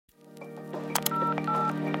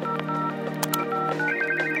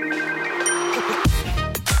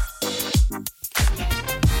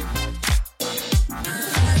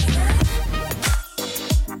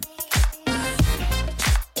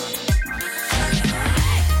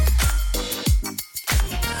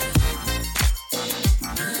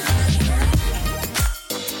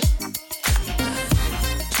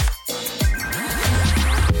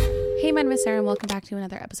Sarah, and welcome back to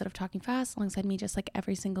another episode of Talking Fast. Alongside me, just like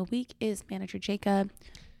every single week, is manager Jacob.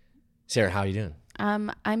 Sarah, how are you doing?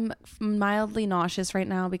 I'm mildly nauseous right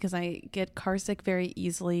now because I get car sick very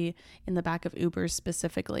easily in the back of Ubers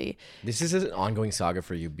specifically. This is an ongoing saga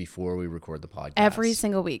for you before we record the podcast. Every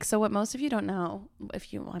single week. So what most of you don't know,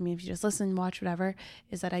 if you just listen, watch, whatever,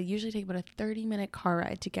 is that I usually take about a 30-minute car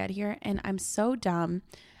ride to get here. And I'm so dumb.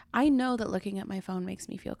 I know that looking at my phone makes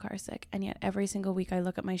me feel car sick. And yet every single week I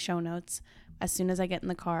look at my show notes as soon as I get in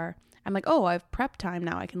the car. I'm like, oh, I have prep time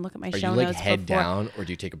now. I can look at my show notes. Are you like head down, or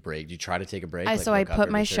do you take a break? Do you try to take a break? So I put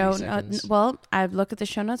my show notes. Well, I look at the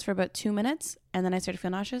show notes for about 2 minutes, and then I start to feel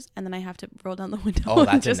nauseous, and then I have to roll down the window. Oh,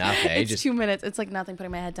 that's enough, eh? It's 2 minutes. It's like nothing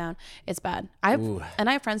putting my head down. It's bad. I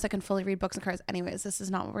have friends that can fully read books in cars. Anyways, this is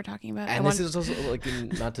not what we're talking about. And this is also like,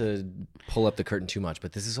 not to pull up the curtain too much,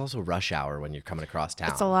 but this is also rush hour when you're coming across town.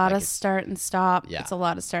 It's a lot of start and stop. Yeah. It's a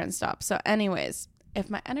lot of start and stop. So anyways, if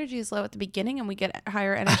my energy is low at the beginning and we get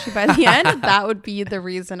higher energy by the end, that would be the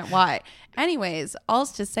reason why. Anyways, all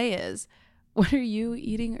to say is, what are you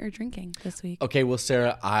eating or drinking this week? Okay, well,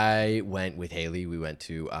 Sarah, I went with Haley. We went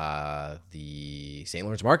to the St.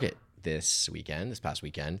 Lawrence Market this past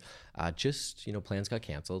weekend. Plans got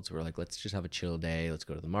canceled. So we're like, let's just have a chill day. Let's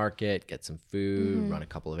go to the market, get some food, run a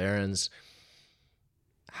couple of errands.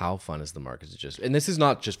 How fun is the market? And this is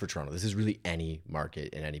not just for Toronto. This is really any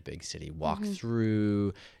market in any big city. Walk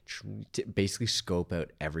through, basically scope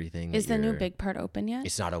out everything. Is the new big part open yet?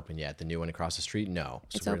 It's not open yet. The new one across the street, no.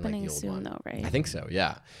 It's opening soon though, right? I think so,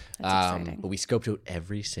 yeah. That's exciting. But we scoped out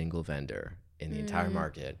every single vendor in the entire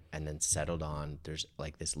market and then settled on, there's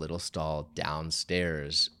like this little stall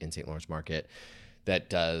downstairs in St. Lawrence Market that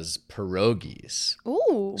does pierogies.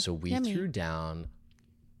 Ooh, so we threw down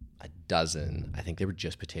a dozen. I think they were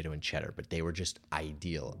just potato and cheddar, but they were just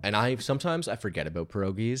ideal. And sometimes I forget about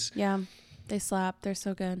pierogies. Yeah, they slap. They're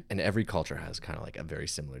so good. And every culture has kind of like a very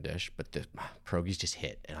similar dish, but the pierogies just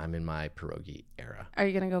hit, and I'm in my pierogi era. Are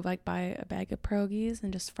you gonna go like buy a bag of pierogies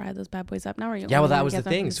and just fry those bad boys up now? Or Yeah, well, that was the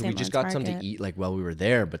thing. So we just got some to eat like while we were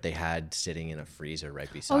there, but they had sitting in a freezer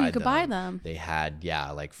right beside them. Oh, you could buy them. They had,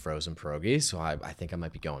 like frozen pierogies. So I think I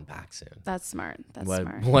might be going back soon. That's smart.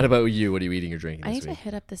 Smart. What about you? What are you eating or drinking this week? I need to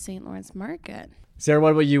hit up the St. Lawrence Market. Sarah,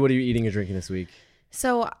 what about you? What are you eating or drinking this week?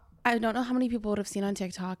 So I don't know how many people would have seen on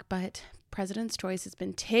TikTok, but President's Choice has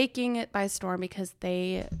been taking it by storm because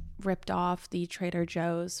they ripped off the Trader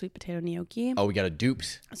Joe's sweet potato gnocchi. Oh, we got a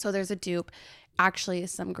dupes. So there's a dupe. Actually,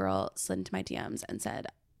 some girl slid into my DMs and said,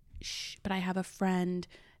 but I have a friend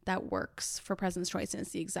that works for President's Choice and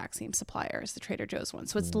it's the exact same supplier as the Trader Joe's one.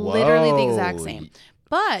 So it's literally the exact same.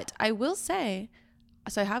 But I will say,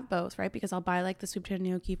 so I have both, right? Because I'll buy like the sweet potato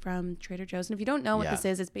gnocchi from Trader Joe's. And if you don't know what this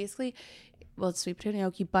is, it's basically, well, it's sweet potato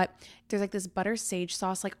gnocchi, but there's like this butter sage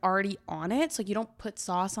sauce like already on it. So you don't put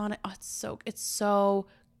sauce on it. Oh, it's so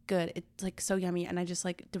good. It's like so yummy. And I just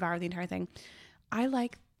like devour the entire thing. I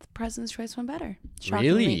like the President's Choice one better.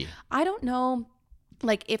 Shockingly. Really? I don't know.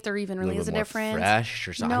 Like if there even really is a difference. Fresh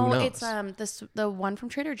or something. No, it's the one from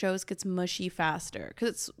Trader Joe's gets mushy faster because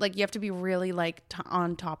it's like you have to be really like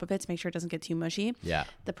on top of it to make sure it doesn't get too mushy. Yeah.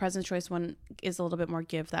 The President's Choice one is a little bit more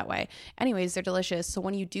give that way. Anyways, they're delicious. So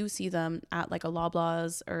when you do see them at like a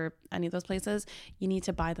Loblaws or any of those places, you need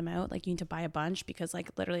to buy them out. Like you need to buy a bunch because like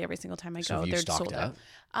literally every single time I go, they're sold out.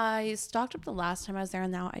 I stocked up the last time I was there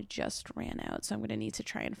and now I just ran out. So I'm gonna need to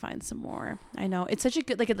try and find some more. I know it's such a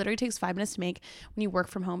good, like it literally takes 5 minutes to make when you work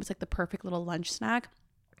from home. It's like the perfect little lunch snack.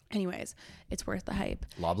 Anyways, it's worth the hype.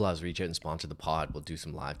 Loblaws, reach out and sponsor the pod. We'll do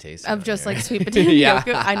some live tasting of just like sweet potato. Yeah.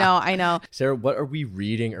 I know. Sarah, what are we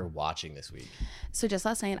reading or watching this week? So just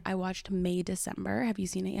last night I watched May December. Have you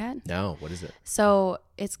seen it yet? No. What is it? So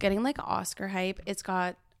it's getting like Oscar hype. It's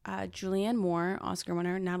got Julianne Moore, Oscar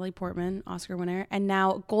winner, Natalie Portman, Oscar winner, and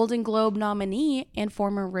now Golden Globe nominee and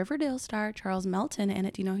former Riverdale star Charles Melton in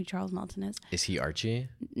it. Do you know who Charles Melton is? Is he Archie?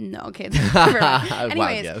 No, okay.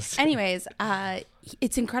 Anyways,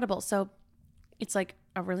 it's incredible. So it's like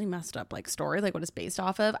a really messed up like story, like what it's based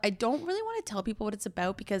off of. I don't really want to tell people what it's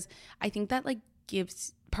about because I think that like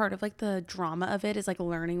gives part of like the drama of it is like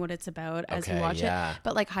learning what it's about as you watch it.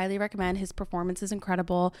 But like highly recommend. His performance is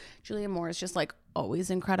incredible. Julianne Moore is just like always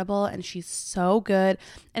incredible and she's so good.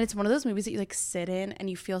 And it's one of those movies that you like sit in and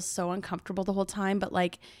you feel so uncomfortable the whole time, but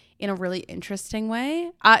like in a really interesting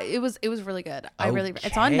way. It was really good.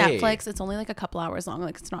 It's on Netflix. It's only like a couple hours long.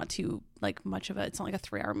 Like it's not too like much of it's not like a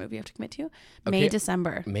 3-hour movie you have to commit to. May,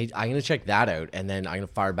 December. I'm gonna check that out and then I'm gonna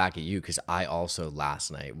fire back at you because I also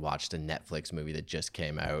last night watched a Netflix movie that just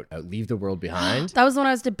came out, Leave the World Behind. That was the one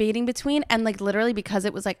I was debating between, and like literally because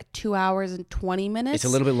it was like 2 hours and 20 minutes. It's a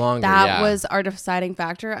little bit longer. That was our deciding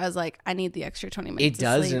factor. I was like, I need the extra 20 minutes. It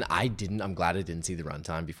does, sleep. and I'm glad I didn't see the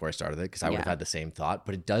runtime before I started it, because I would have had the same thought.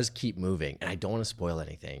 But it does keep moving, and I don't want to spoil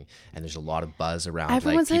anything. And there's a lot of buzz around,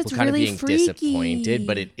 Everyone said people it's kind really of being freaky. disappointed,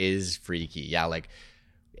 but it is freaky. Yeah, like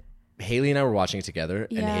Haley and I were watching it together,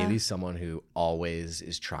 and Haley's someone who always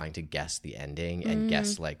is trying to guess the ending and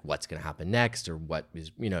guess like what's going to happen next, or what is,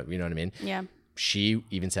 you know what I mean? Yeah. She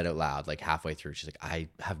even said out loud, like halfway through, she's like, I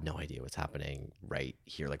have no idea what's happening right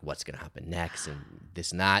here, like what's going to happen next, and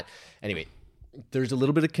this and that. Anyway, there's a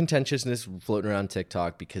little bit of contentiousness floating around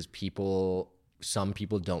TikTok because some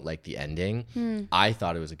people don't like the ending. I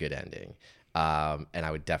thought it was a good ending. And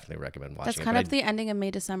I would definitely recommend watching it. That's kind of the ending of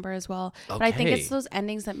May, December as well. Okay. But I think it's those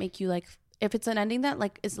endings that make you like, if it's an ending that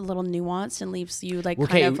like is a little nuanced and leaves you like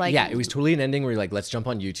kind of like. Yeah, it was totally an ending where you're like, let's jump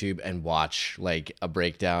on YouTube and watch like a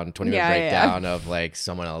breakdown, 20-minute breakdown of like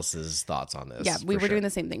someone else's thoughts on this. Yeah, we were doing the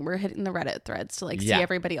same thing. We're hitting the Reddit threads to like see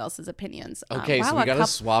everybody else's opinions. Okay, so we got to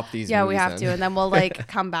swap these Yeah, we have then. to. And then we'll like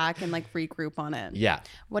come back and like regroup on it. Yeah.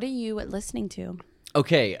 What are you listening to?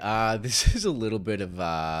 Okay, this is a little bit of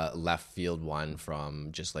a left field one from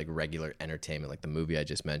just like regular entertainment, like the movie I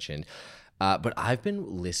just mentioned. But I've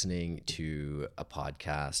been listening to a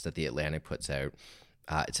podcast that The Atlantic puts out.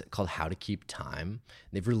 It's called How to Keep Time.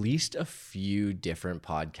 They've released a few different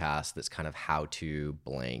podcasts that's kind of how to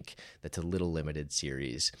blank. That's a little limited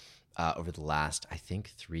series over the last, I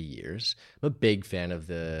think, 3 years. I'm a big fan of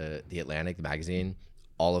the Atlantic, the magazine.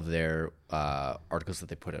 All of their articles that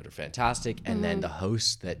they put out are fantastic. And then the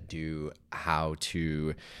hosts that do How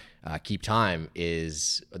to Keep Time they're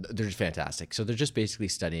just fantastic. So they're just basically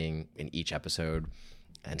studying in each episode,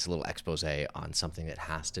 and it's a little expose on something that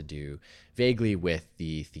has to do vaguely with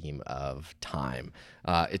the theme of time.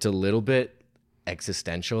 It's a little bit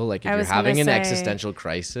existential. Like if you're having an existential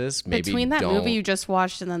crisis, maybe between that don't. movie you just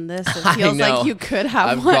watched and then this, it feels like you could have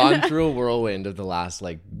I've one. gone through a whirlwind of the last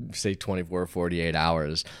like say 24 or 48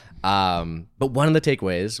 hours. But one of the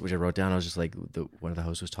takeaways, which I wrote down, I was just like, one of the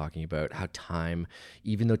hosts was talking about how time,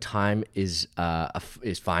 even though time is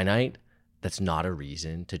finite, that's not a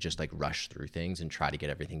reason to just like rush through things and try to get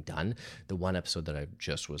everything done. The one episode that I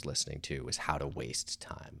just was listening to was how to waste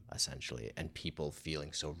time, essentially, and people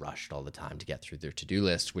feeling so rushed all the time to get through their to-do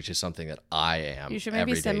list, which is something that I am. You should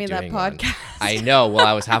maybe send me that podcast. I know. Well,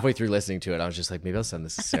 I was halfway through listening to it. I was just like, maybe I'll send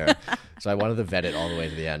this to Sarah. So I wanted to vet it all the way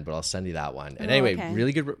to the end, but I'll send you that one. And anyway,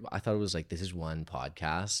 really good. I thought it was like, this is one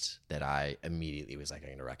podcast that I immediately was like, I'm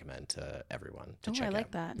going to recommend to everyone to check out. I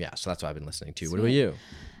like that. Yeah. So that's what I've been listening to. Sweet. What about you?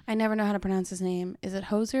 I never know how to pronounce his name. Is it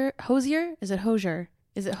Hosier? Is it Hosier?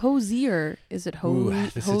 Is it Hosier? Is it Hosier?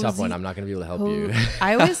 This is a tough one. I'm not going to be able to help you.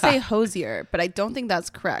 I always say Hosier, but I don't think that's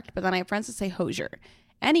correct. But then I have friends that say Hosier.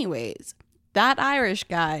 Anyways, that Irish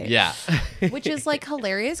guy. Yeah. Which is like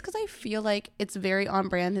hilarious because I feel like it's very on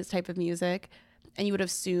brand, his type of music. And you would have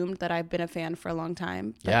assumed that I've been a fan for a long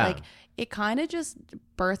time. But like it kind of just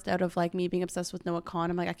birthed out of like me being obsessed with Noah Kahan.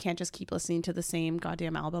 I'm like, I can't just keep listening to the same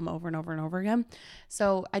goddamn album over and over and over again.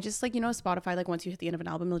 So I just like, Spotify, like once you hit the end of an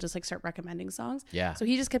album, they'll just like start recommending songs. Yeah. So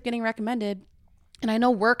he just kept getting recommended. And I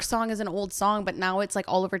know Work Song is an old song, but now it's like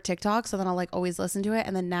all over TikTok. So then I'll like always listen to it.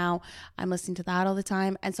 And then now I'm listening to that all the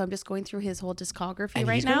time. And so I'm just going through his whole discography and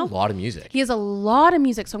right now. He's got a lot of music. He has a lot of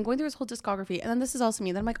music. So I'm going through his whole discography. And then this is also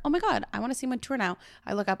me. Then I'm like, oh my God, I want to see him on tour now.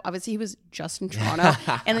 I look up, obviously he was just in Toronto.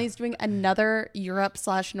 And then he's doing another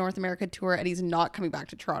Europe/North America tour. And he's not coming back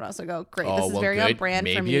to Toronto. So I go, great. This is very on brand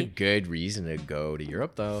for me. Maybe a good reason to go to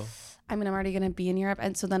Europe though. I mean, I'm already going to be in Europe.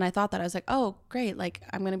 And so then I thought that I was like, oh, great. Like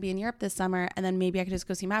I'm going to be in Europe this summer. And then maybe I could just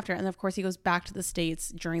go see him after. And then of course he goes back to the States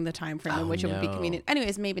during the time frame in which it would be convenient.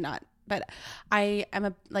 Anyways, maybe not. But I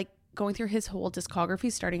am going through his whole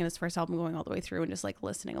discography, starting in his first album, going all the way through and just like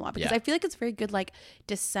listening a lot because I feel like it's very good, like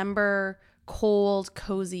December, cold,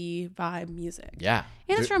 cozy vibe music. Yeah.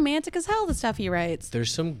 And it's romantic as hell, the stuff he writes. There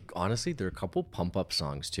are a couple pump up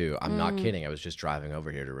songs too. I'm not kidding. I was just driving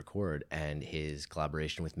over here to record and his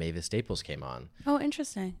collaboration with Mavis Staples came on. Oh,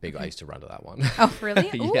 interesting. I used to run to that one. Oh, really?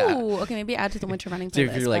 Yeah. Ooh, okay, maybe add to the winter running playlist.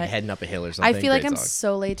 So if you're like heading up a hill or something. I feel like I'm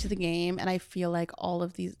so late to the game and I feel like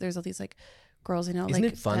there's all these like girls, Isn't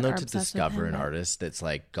it fun though to discover an artist that's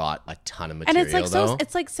like got a ton of material? And it's like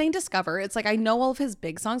it's like saying discover. It's like I know all of his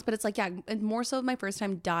big songs, but it's like more so my first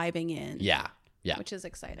time diving in. Yeah. Which is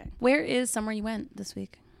exciting. Where is somewhere you went this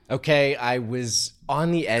week? Okay, I was on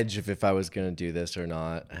the edge of if I was gonna do this or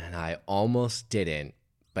not, and I almost didn't.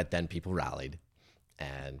 But then people rallied,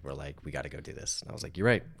 and were like, "We got to go do this." And I was like, "You're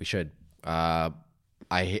right, we should." I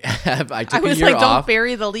took a year off. Don't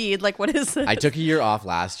bury the lead. Like, what is this? I took a year off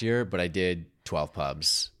last year, but I did 12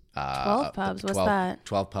 pubs. 12 pubs. What's that?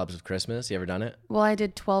 12 pubs of Christmas. You ever done it? Well, I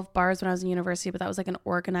did 12 bars when I was in university, but that was like an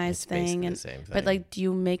organized thing. The same thing. But like, do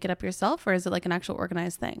you make it up yourself, or is it like an actual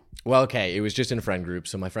organized thing? Well, okay. It was just in a friend group.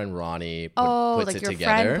 So my friend Ronnie puts like it your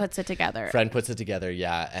together. friend puts it together. Friend puts it together,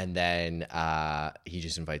 yeah. And then he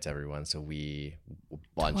just invites everyone. So a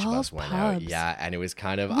bunch of us went out. Yeah. And it was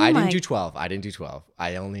kind of, I didn't do 12.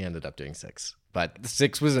 I only ended up doing 6. But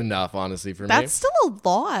 6 was enough, honestly, for me. That's still a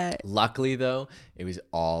lot. Luckily, though, it was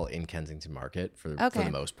all in Kensington Market for the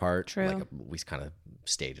most part. True. Like we kind of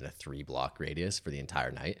stayed in a 3-block radius for the entire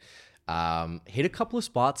night. Hit a couple of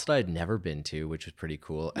spots that I'd never been to, which was pretty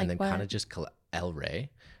cool. And then kind of just El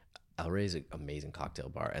Rey. El Rey is an amazing cocktail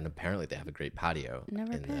bar, and apparently they have a great patio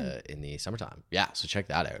in the summertime. Yeah, so check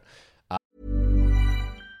that out.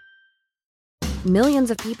 Millions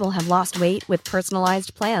of people have lost weight with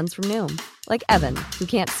personalized plans from Noom. Like Evan, who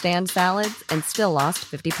can't stand salads and still lost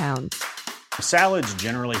 50 pounds. Salads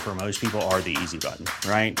generally for most people are the easy button,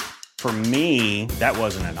 right? For me, that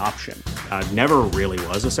wasn't an option. I never really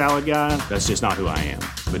was a salad guy. That's just not who I am.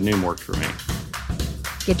 But Noom worked for me.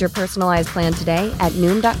 Get your personalized plan today at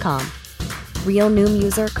Noom.com. Real Noom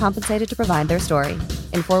user compensated to provide their story.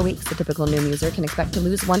 In 4 weeks, the typical Noom user can expect to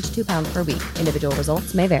lose 1 to 2 pounds per week. Individual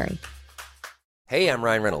results may vary. Hey, I'm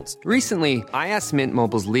Ryan Reynolds. Recently, I asked Mint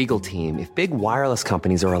Mobile's legal team if big wireless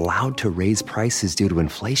companies are allowed to raise prices due to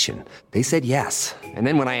inflation. They said yes. And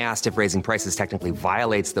then when I asked if raising prices technically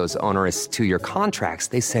violates those onerous 2-year contracts,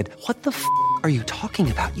 they said, "What the f*** are you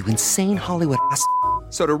talking about, you insane Hollywood ass?"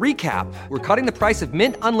 So to recap, we're cutting the price of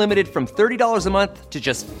Mint Unlimited from $30 a month to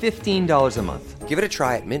just $15 a month. Give it a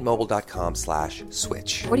try at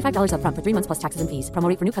mintmobile.com/switch. $45 up front for 3 months plus taxes and fees. Promo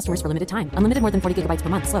rate for new customers for limited time. Unlimited more than 40 gigabytes per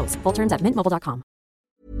month. Slows full terms at mintmobile.com.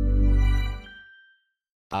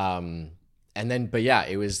 And then, but yeah,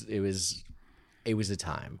 it was a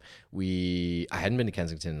time. I hadn't been to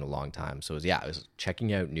Kensington in a long time. So I was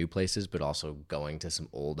checking out new places, but also going to some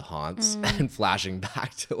old haunts and flashing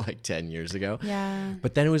back to like 10 years ago. Yeah.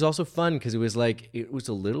 But then it was also fun because it was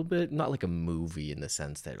a little bit, not like a movie in the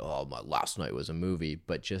sense that, my last night was a movie,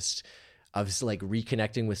 but just I was like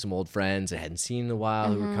reconnecting with some old friends I hadn't seen in a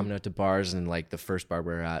while who were coming out to bars. And like the first bar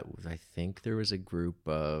we were at, I think there was a group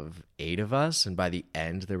of 8 of us. And by the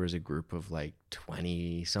end, there was a group of like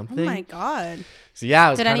 20 something. Oh my God. So yeah,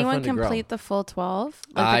 it was Did kind of anyone fun complete the full 12?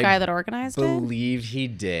 Like the guy that organized it? I believe he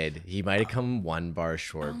did. He might have come 1 bar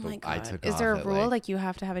short, Oh my but God. I took Is off there a at, rule like you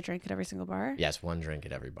have to have a drink at every single bar? Yes, 1 drink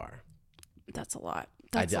at every bar. That's a lot.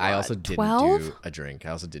 I also didn't 12? do a drink. I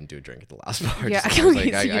also didn't do a drink at the last bar. Yeah, I was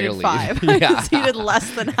like, so you I did gotta 5. leave. Yeah. So you did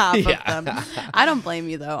less than half Yeah. of them. I don't blame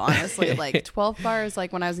you though, honestly. Like 12 bars,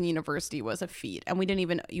 like when I was in university, was a feat, and we didn't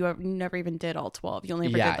even you never even did all 12. You only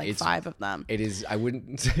ever did like 5 of them. It is. I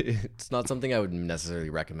wouldn't. It's not something I would necessarily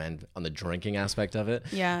recommend on the drinking aspect of it.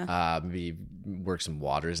 Yeah. Maybe work some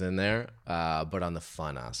waters in there. But on the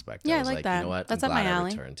fun aspect, Yeah, I was I like that. You know what? That's I'm up my glad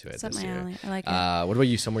alley. I returned to it That's this up my year. alley. I like it. What about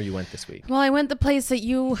you? Somewhere you went this week? Well, I went the place that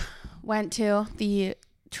you went to, the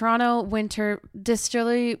Toronto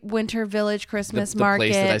Distillery Winter Village Christmas the Market.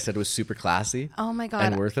 place that I said was super classy. Oh my God.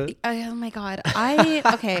 And worth it? Oh my God.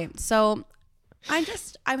 Okay, so I'm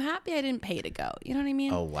happy I didn't pay to go. You know what I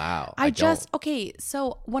mean? Oh wow. Okay,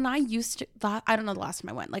 so when I used to, I don't know the last time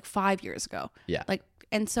I went, like 5 years ago. Yeah. Like,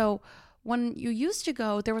 and so when you used to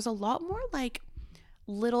go, there was a lot more like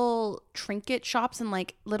little trinket shops and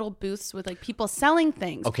like little booths with like people selling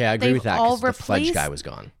things. Okay, I agree They've with that. all 'Cause the fudge replaced- guy was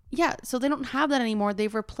gone. Yeah, so they don't have that anymore.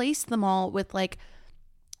 They've replaced them all with like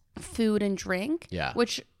food and drink. Yeah.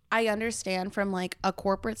 Which I understand from like a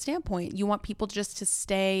corporate standpoint. You want people just to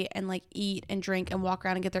stay and like eat and drink and walk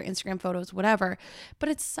around and get their Instagram photos, whatever. But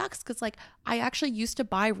it sucks because like I actually used to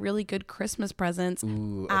buy really good Christmas presents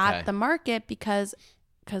at the market because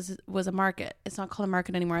it was a market. It's not called a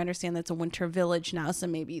market anymore. I understand that it's a winter village now, so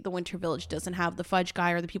maybe the winter village doesn't have the fudge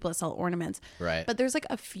guy or the people that sell ornaments. Right. But there's like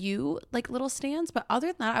a few like little stands. But other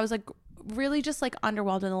than that, I was like really just like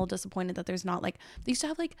underwhelmed and a little disappointed that there's not like, they used to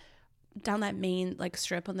have like down that main like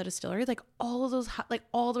strip on the distillery, like all of those like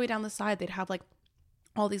all the way down the side, they'd have like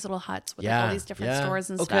all these little huts with like, all these different stores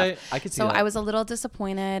and Okay, stuff. I could see so that. I was a little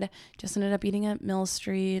disappointed. Just ended up eating at Mill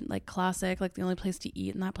Street, like classic, like the only place to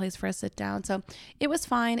eat in that place for a sit down. So it was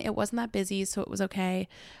fine. It wasn't that busy, so it was okay.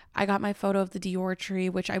 I got my photo of the Dior tree,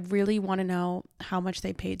 which I really want to know how much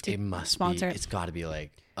they paid to It must sponsor be. it. It's got to be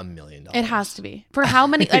like $1 million. It has to be. For how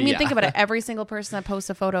many? I mean, Yeah. think about it. Every single person that posts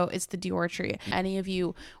a photo, it's the Dior tree. Any of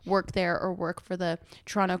you work there or work for the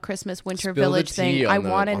Toronto Christmas Winter Spill the Village tea thing, on I the-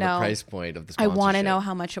 want to on the know. price point of the I want to sponsorship. know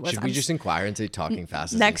how much it was. Should we just inquire and say Talking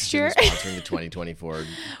Fast is Next interested year? in sponsoring the 2024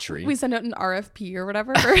 tree? We send out an RFP or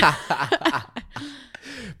whatever.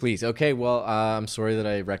 Please. Okay. Well, I'm sorry that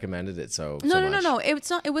I recommended it so much. No. It's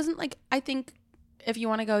not. It wasn't like, I think if you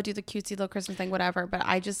want to go do the cutesy little Christmas thing, whatever. But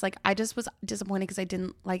I just was disappointed because I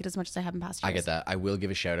didn't like it as much as I have in past years. I get that. I will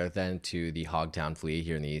give a shout out then to the Hogtown Flea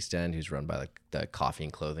here in the East End, who's run by like the coffee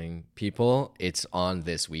and clothing people. It's on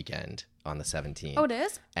this weekend on the 17th. Oh, it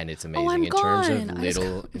is? And it's amazing I'm in terms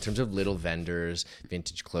gone. of little vendors,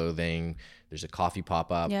 vintage clothing. There's a coffee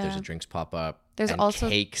pop up. Yeah. There's a drinks pop up. There's and also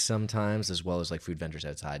cake sometimes, as well as like food vendors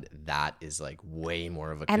outside. That is like way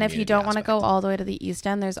more of a. And if you community don't want to go aspect. all the way to the East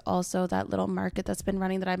End, there's also that little market that's been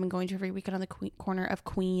running that I've been going to every weekend on the corner of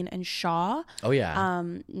Queen and Shaw. Oh yeah.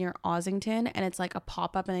 Near Ossington, and it's like a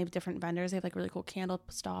pop up, and they have different vendors. They have like really cool candle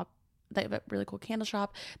stop. They have a really cool candle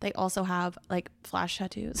shop. They also have like flash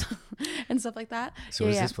tattoos and stuff like that. So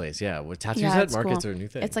what is this place? Yeah, what tattoos Yeah, at it's markets cool. are a new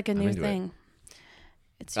thing. It's like a I'm new into it. thing.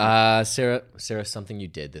 It's Sarah, something you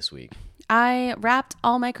did this week. I wrapped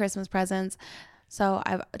all my Christmas presents. So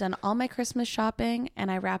I've done all my Christmas shopping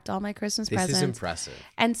and I wrapped all my Christmas This presents. is impressive.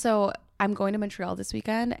 And so I'm going to Montreal this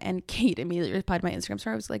weekend, and Kate immediately replied to my Instagram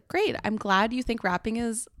story. I was like, great. I'm glad you think wrapping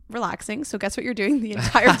is relaxing. So guess what you're doing the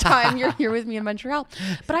entire time you're here with me in Montreal.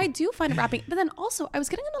 But I do find it wrapping. But then also I was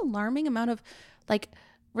getting an alarming amount of like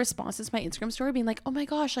responses to my Instagram story being like, oh my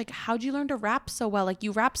gosh, like how'd you learn to wrap so well? Like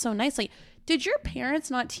you wrap so nicely. Did your parents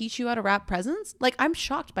not teach you how to wrap presents? Like I'm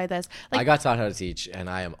shocked by this. Like I got taught how to teach, and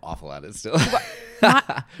I am awful at it still.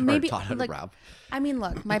 maybe taught how to like, wrap. I mean,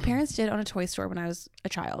 look, my parents did own a toy store when I was a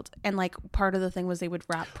child, and like part of the thing was they would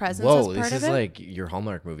wrap presents as Whoa, part this of is it. like your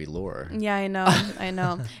Hallmark movie lore. Yeah, I know.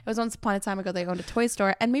 It was once upon a time ago they owned a toy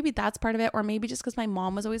store, and maybe that's part of it, or maybe just because my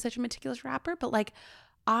mom was always such a meticulous wrapper. But like,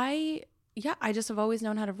 I just have always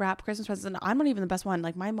known how to wrap Christmas presents, and I'm not even the best one.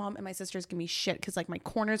 Like my mom and my sisters give me shit because like my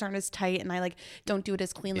corners aren't as tight, and I like don't do it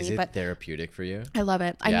as cleanly. Is it but therapeutic for you? I love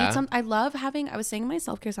it. Yeah? I love having, I was saying in my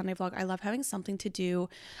self-care Sunday vlog, I love having something to do.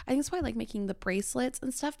 I think that's why I like making the bracelets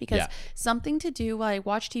and stuff, because something to do while I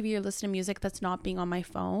watch TV or listen to music that's not being on my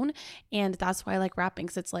phone. And that's why I like wrapping,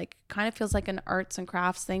 because it's like kind of feels like an arts and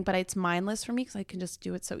crafts thing, but it's mindless for me because I can just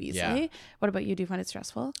do it so easily. What about you? Do you find it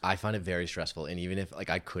stressful? I find it very stressful. And even if like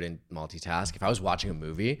I couldn't multitask, if I was watching a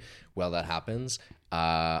movie while that happens,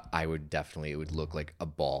 I would definitely, it would look like a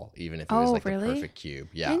ball, even if it was like the perfect cube.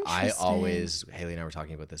 Yeah. Haley and I were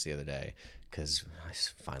talking about this the other day because I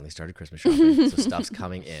finally started Christmas shopping. So stuff's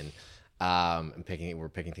coming in. We're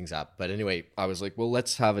picking things up. But anyway, I was like, well,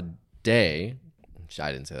 let's have a day.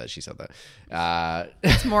 I didn't say that. She said that.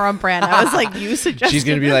 It's more on brand. I was like, you suggested. She's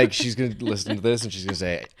going to be like, she's going to listen to this and she's going to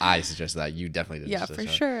say, I suggested that. You definitely didn't. Yeah, for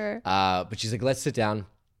sure. But she's like, let's sit down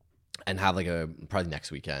and have like probably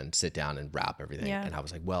next weekend, sit down and wrap everything. Yeah. And I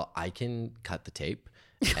was like, well, I can cut the tape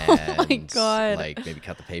Oh and my God. like maybe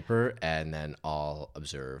cut the paper, and then I'll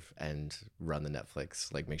observe and run the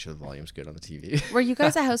Netflix, like make sure the volume's good on the TV. Were you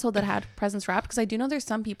guys a household that had presents wrapped? Because I do know there's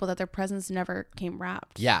some people that their presents never came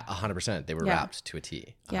wrapped. Yeah, 100%. They were Yeah. wrapped to a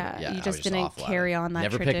T. Yeah, I you was just didn't awful at carry it. on that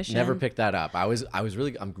never tradition. Never picked that up. I'm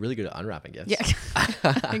really good at unwrapping gifts.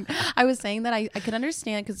 Yeah. I was saying that I could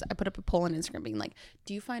understand, because I put up a poll on Instagram being like,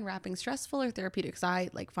 do you find wrapping stressful or therapeutic? Because I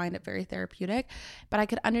like find it very therapeutic, but I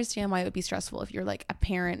could understand why it would be stressful if you're like a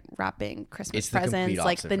parent wrapping Christmas It's the complete presents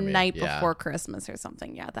like opposite the for me. night Yeah. before Christmas or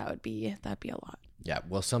something. Yeah, that'd be a lot. Yeah.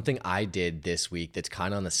 Well, something I did this week that's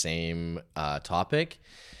kind of on the same topic.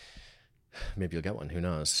 Maybe you'll get one. Who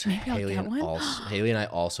knows? Maybe I'll get one. Haley and I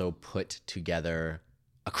also put together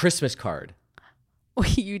a Christmas card.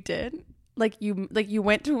 You did? Like you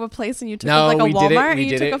went to a place and you took No, like a we did it. Walmart We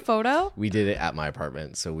and you did took it. a photo? We did it at my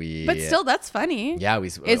apartment. So But still, that's funny. Yeah,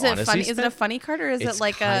 Is it honestly funny? Is it a spent- funny card, or is it's it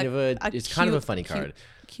like kind of it's kind of a funny card.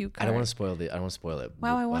 Cute card. I don't want to spoil it.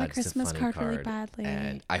 Wow, I want a It's a Christmas funny card really badly.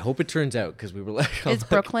 And I hope it turns out, because we were like, Is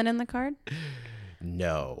Brooklyn in the card?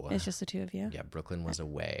 No. It's just the two of you. Yeah, Brooklyn was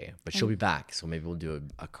away, but she'll be back. So maybe we'll do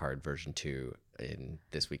a card version 2 in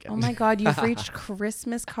this weekend. Oh my God, you've reached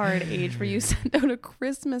Christmas card age where you send out a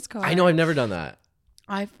Christmas card. I know, I've never done that.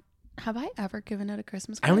 Have I ever given out a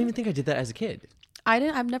Christmas I card? don't even think I did that as a kid.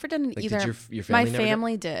 I've never done it Like, either. did your family My never do-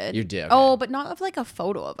 family did. You did, okay. Oh, but not of like a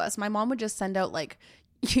photo of us. My mom would just send out like,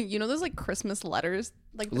 you know, those like Christmas letters,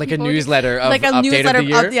 Like a people would- newsletter of like a update newsletter of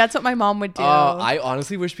the year? yeah, that's what my mom would do. I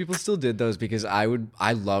honestly wish people still did those, because I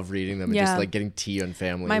love reading them and Yeah. just like getting tea on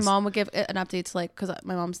families. My mom would give an update to like, because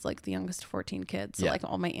my mom's like the youngest of 14 kids, so Yeah. like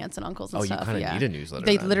all my aunts and uncles and Oh, you stuff. kinda need a newsletter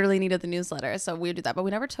They then. literally needed the newsletter, so we would do that. But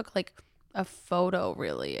we never took like a photo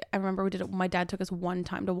really. I remember we did it. My dad took us one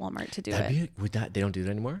time to Walmart to do it. They don't do that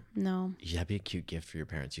anymore? No. Yeah, that'd be a cute gift for your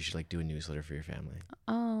parents. You should like do a newsletter for your family.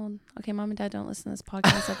 Oh, okay. Mom and Dad, don't listen to this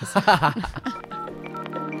podcast episode.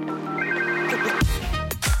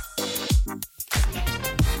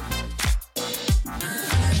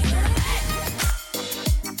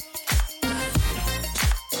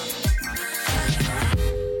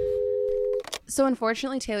 So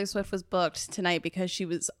unfortunately, Taylor Swift was booked tonight because she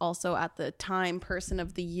was also at the Time Person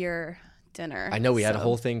of the Year dinner. I know we had a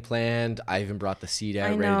whole thing planned. I even brought the seat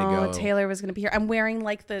out ready to go. Taylor was going to be here. I'm wearing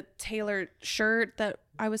like the Taylor shirt that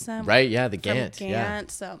I was sent. Right, yeah, the Gant. Yeah.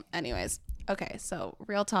 So anyways, okay, so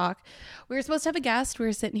real talk. We were supposed to have a guest. We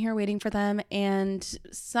were sitting here waiting for them, and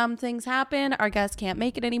some things happen. Our guest can't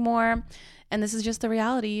make it anymore. And this is just the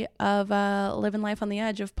reality of living life on the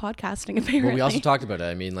edge of podcasting, apparently. Well, we also talked about it.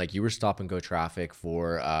 I mean, like, you were stop and go traffic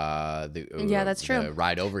for that's true. the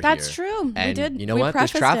ride over That's here. That's true. And we did. You know what?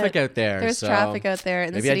 There's traffic out there. There's traffic out there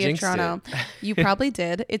in the city of Toronto. You probably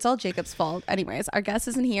did. It's all Jacob's fault. Anyways, our guest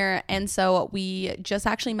isn't here. And so we just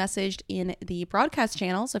actually messaged in the broadcast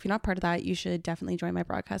channel. So if you're not part of that, you should definitely join my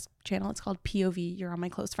broadcast channel. It's called POV. You're on my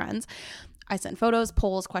close friends. I sent photos,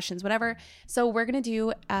 polls, questions, whatever. So we're going to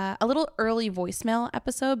do a little early voicemail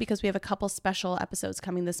episode because we have a couple special episodes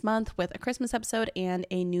coming this month with a Christmas episode and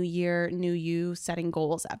a New Year, New You setting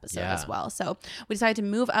goals episode as well. So we decided to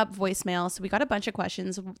move up voicemail. So we got a bunch of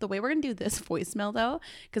questions. The way we're going to do this voicemail though,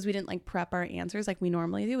 because we didn't like prep our answers like we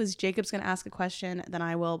normally do, is Jacob's going to ask a question,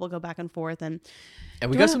 then we'll go back and forth. And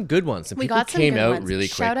we got some good ones. And people came out really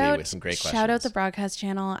quickly with some great questions. Shout out the broadcast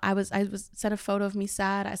channel. I was sent a photo of me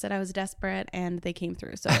sad. I said I was desperate and they came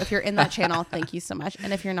through. So if you're in that channel, thank you so much.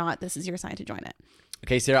 And if you're not, this is your sign to join it.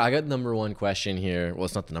 Okay, Sarah, I got number one question here. Well,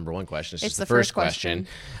 it's not the number one question. It's just the first question.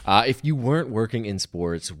 If you weren't working in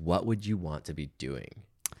sports, what would you want to be doing?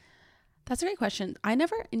 That's a great question. I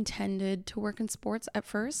never intended to work in sports at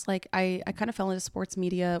first. Like I kind of fell into sports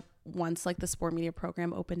media once like the sport media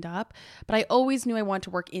program opened up, but I always knew I wanted to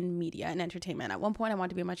work in media and entertainment. At one point I wanted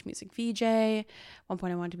to be a Much Music VJ. At one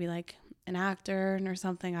point I wanted to be like an actor or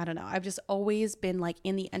something. I don't know. I've just always been like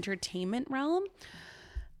in the entertainment realm,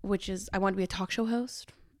 which is I want to be a talk show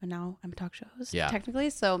host. And now I'm a talk show host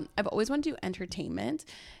technically. So I've always wanted to do entertainment.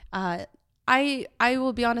 I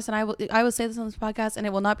will be honest, and I will say this on this podcast, and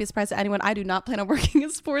it will not be a surprise to anyone. I do not plan on working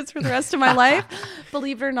in sports for the rest of my life,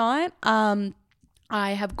 believe it or not.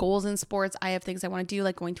 I have goals in sports. I have things I want to do,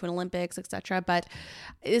 like going to an Olympics, etc. But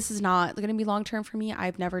this is not going to be long term for me.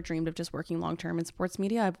 I've never dreamed of just working long term in sports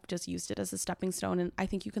media. I've just used it as a stepping stone, and I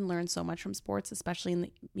think you can learn so much from sports, especially in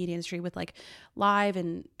the media industry with like live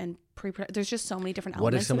and there's just so many different elements.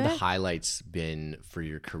 What have some of the highlights been for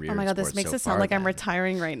your career? Oh my god, this makes it sound like I'm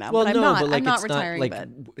retiring right now. Well, but no, I'm not. but like, I'm not it's retiring. Not, like,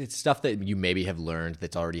 it's stuff that you maybe have learned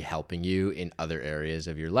that's already helping you in other areas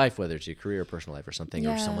of your life, whether it's your career or personal life or something,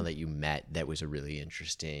 or someone that you met that was a really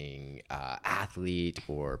interesting athlete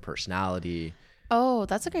or personality. Oh,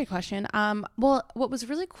 that's a great question. Well, what was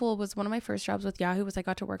really cool was one of my first jobs with Yahoo was I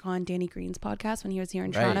got to work on Danny Green's podcast when he was here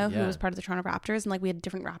in Toronto, who was part of the Toronto Raptors. And like we had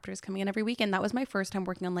different Raptors coming in every week. And that was my first time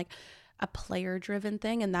working on like a player driven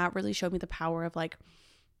thing. And that really showed me the power of like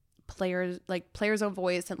players' own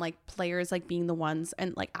voice and like players like being the ones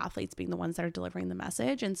and like athletes being the ones that are delivering the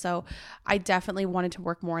message. And so I definitely wanted to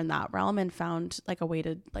work more in that realm and found like a way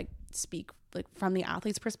to like speak like from the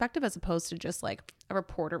athlete's perspective as opposed to just like a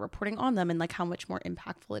reporter reporting on them, and like how much more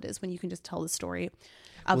impactful it is when you can just tell the story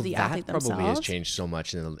of the athlete themselves. That probably has changed so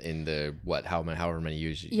much in the however many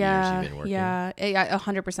years you've been working. Yeah,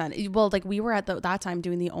 100%. Well, like we were at that time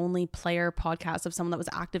doing the only player podcast of someone that was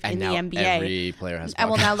active in the NBA. Every player has podcasts. And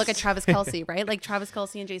well, now look at Travis Kelce, right? Like Travis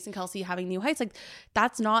Kelce and Jason Kelce having new heights. Like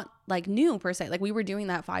that's not like new per se. Like we were doing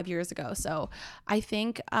that 5 years ago. So I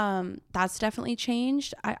think that's definitely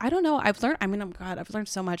changed. I don't know. I've learned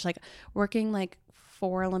so much. Like working like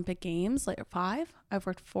 4 Olympic games, like 5. I've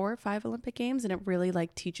worked 4 or 5 Olympic games, and it really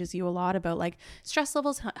like teaches you a lot about like stress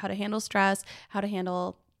levels, how to handle stress, how to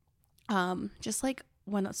handle just like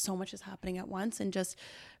when so much is happening at once, and just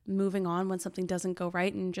moving on when something doesn't go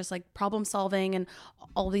right, and just like problem solving and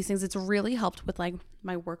all these things. It's really helped with like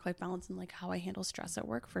my work-life balance and like how I handle stress at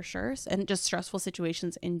work for sure, and just stressful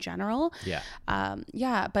situations in general.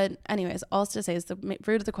 But anyways, all to say is the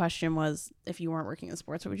root of the question was, if you weren't working in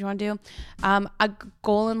sports, what would you want to do? A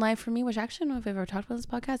goal in life for me, which actually I don't know if I've ever talked about this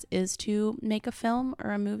podcast, is to make a film or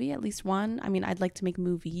a movie, at least one. I mean, I'd like to make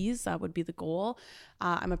movies. That would be the goal.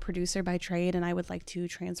 I'm a producer by trade, and I would like to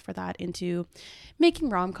transfer that into making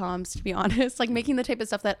rom-coms, to be honest, like making the type of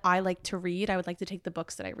stuff that I like to read. I would like to take the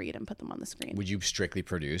books that I read and put them on the screen. Would you strictly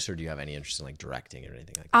produce, or do you have any interest in like directing or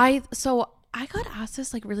anything like that? I got asked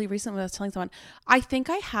this like really recently when I was telling someone. I think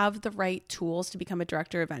I have the right tools to become a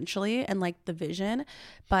director eventually, and like the vision,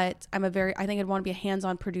 but I think I'd want to be a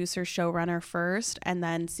hands-on producer, showrunner first, and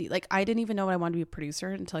then see, like I didn't even know what I wanted to be a producer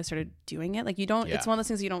until I started doing it. Like it's one of those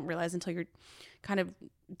things you don't realize until you're kind of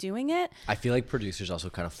doing it. I feel like producers also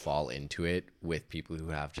kind of fall into it with people who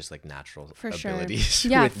have just like natural For sure. abilities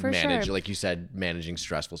Yeah, with for manage, sure. like you said, managing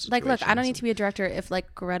stressful situations. Like, look, I don't need to be a director if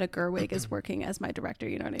like Greta Gerwig is working as my director.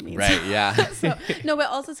 You know what I mean? Right. Yeah. So, no, but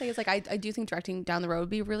also say it's like I do think directing down the road would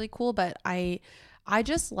be really cool, but I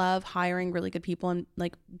just love hiring really good people and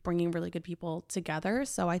like bringing really good people together.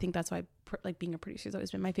 So I think that's why like being a producer has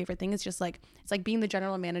always been my favorite thing. It's just like it's like being the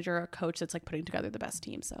general manager or coach that's like putting together the best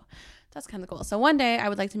team. So that's kind of cool. So one day I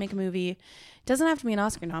would like to make a movie. It doesn't have to be an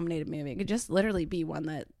Oscar nominated movie. It could just literally be one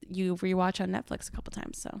that you rewatch on Netflix a couple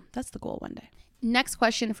times. So that's the goal one day. Next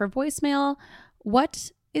question for voicemail.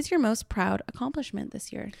 What is your most proud accomplishment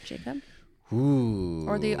this year, Jacob? Ooh.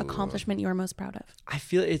 Or the accomplishment you are most proud of? I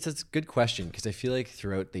feel it's a good question because I feel like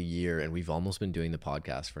throughout the year, and we've almost been doing the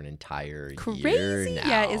podcast for an entire year now.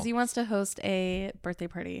 Yeah, Izzy wants to host a birthday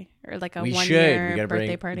party or like a we 1 should. year We gotta birthday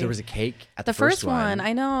bring, party. There was a cake at the first one.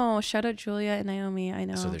 I know. Shout out Julia and Naomi. I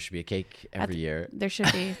know. So there should be a cake every year. There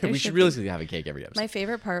should be. We should realistically have a cake every episode. My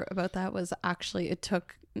favorite part about that was actually it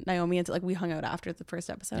took Naomi until like we hung out after the first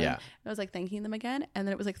episode. Yeah. I was like thanking them again. And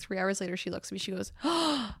then it was like 3 hours later, she looks at me, she goes,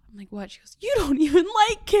 oh, I'm like, what? She goes, you don't even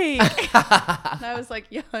like cake. And I was like,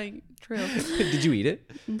 yeah, true. Did you eat it?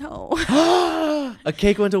 No. A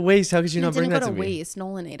cake went to waste. How could you not bring that to me? It didn't go to me? waste.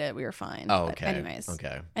 Nolan ate it. We were fine. Oh, But okay. anyways.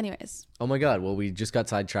 Anyways. Oh my God. Well, we just got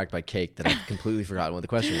sidetracked by cake that I've completely forgotten what the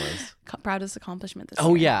question was. Proudest accomplishment this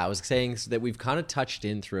Oh year. yeah, I was saying that we've kind of touched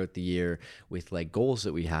in throughout the year with like goals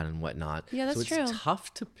that we had and whatnot. Yeah, that's so true. it's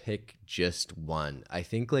tough to pick just one. I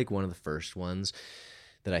think like one of the first ones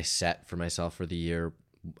that I set for myself for the year,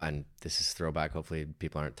 and this is throwback, hopefully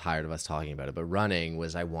people aren't tired of us talking about it, but running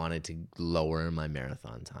was I wanted to lower my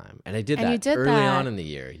marathon time. And I did And that you did early that. on in the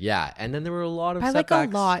year. Yeah. And then there were a lot of By setbacks.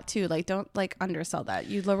 like a lot too. Like don't like undersell that.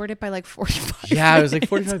 You lowered it by like 45 Yeah, it was like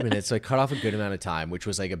minutes. 45 minutes. So I cut off a good amount of time, which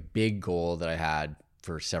was like a big goal that I had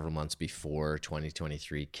for several months before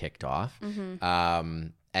 2023 kicked off.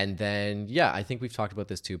 And then, yeah, I think we've talked about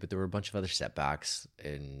this too, but there were a bunch of other setbacks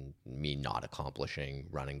in me not accomplishing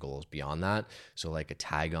running goals beyond that. So like a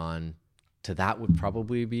tag on to that would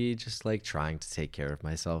probably be just like trying to take care of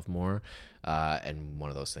myself more. And one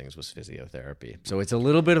of those things was physiotherapy. So it's a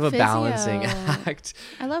little bit of a balancing act.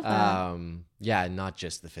 I love that. Yeah, not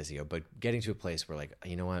just the physio, but getting to a place where like,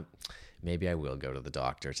 you know what? Maybe I will go to the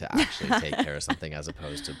doctor to actually take care of something as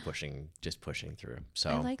opposed to pushing through.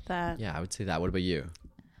 So I like that. Yeah, I would say that. What about you?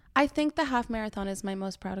 I think the half marathon is my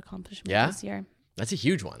most proud accomplishment this year. That's a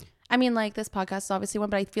huge one. I mean, like this podcast is obviously one,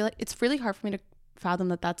 but I feel like it's really hard for me to fathom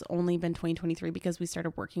that that's only been 2023 because we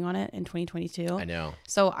started working on it in 2022. I know.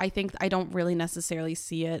 So I think I don't really necessarily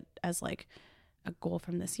see it as like a goal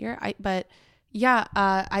from this year. But yeah,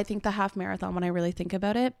 I think the half marathon when I really think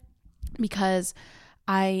about it, because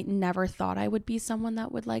I never thought I would be someone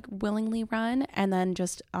that would like willingly run. And then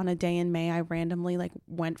just on a day in May, I randomly like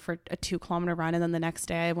went for a 2-kilometer run. And then the next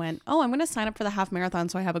day I went, oh, I'm going to sign up for the half marathon.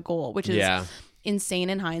 So I have a goal, which is insane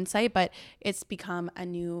in hindsight, but it's become a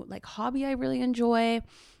new like hobby I really enjoy.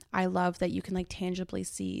 I love that you can like tangibly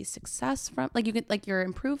see success from like you can like your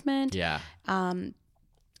improvement. Yeah.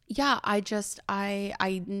 Yeah,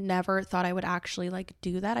 I never thought I would actually like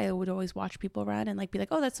do that. I would always watch people run and like be like,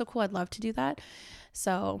 oh, that's so cool. I'd love to do that.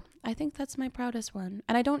 So I think that's my proudest one.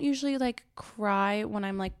 And I don't usually like cry when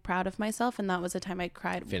I'm like proud of myself. And that was the time I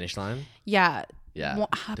cried. Finish line? Yeah. Yeah.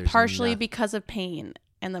 Partially because of pain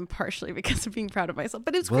and then partially because of being proud of myself.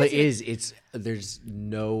 But it's crazy. Well, it is. There's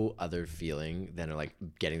no other feeling than like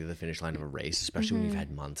getting to the finish line of a race, especially when you've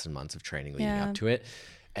had months and months of training leading up to it.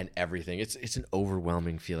 And everything, it's an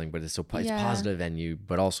overwhelming feeling, but it's positive, and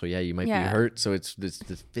but also you might be hurt, so it's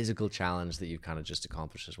the physical challenge that you've kind of just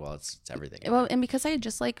accomplished as well. It's everything. Well, and because I had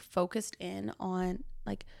just like focused in on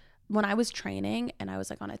like when I was training and I was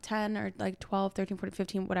like on a 10 or like 12, 13, 14,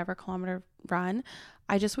 15, whatever kilometer run,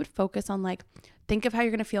 I just would focus on like, think of how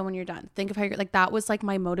you're going to feel when you're done. Think of how you're like, that was like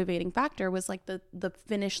my motivating factor was like the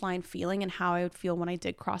finish line feeling and how I would feel when I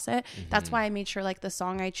did cross it. That's why I made sure like the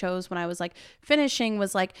song I chose when I was like finishing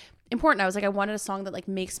was like important. I was like, I wanted a song that like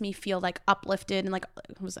makes me feel like uplifted and like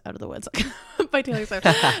I was Out of the Woods like, by Taylor Swift.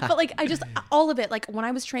 But like I just all of it, like when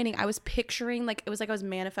I was training, I was picturing like it was like I was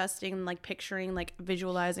manifesting, like picturing, like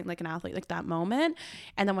visualizing like an athlete, like that moment.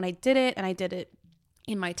 And then when I did it and I did it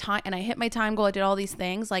in my time and I hit my time goal, I did all these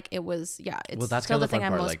things, like it was it's that's still kind the of the thing fun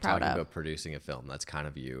I'm part, most like proud talking of. about producing a film. That's kind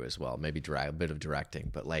of you as well, maybe a bit of directing,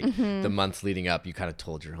 but like the months leading up you kind of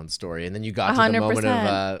told your own story and then you got to the moment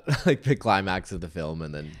of like the climax of the film,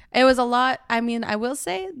 and then it was a lot. I mean, I will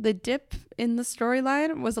say the dip in the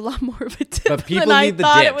storyline was a lot more of a dip But people than I need the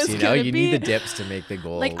thought it dips, was you know? gonna You need be. the dips to make the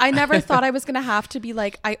goal. Like I never thought I was gonna have to be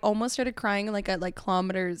like, I almost started crying like at like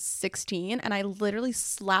kilometer 16, and I literally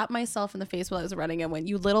slapped myself in the face while I was running and went,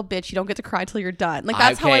 "You little bitch, you don't get to cry till you're done." Like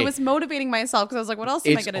that's how I Okay. was motivating myself, because I was like, what else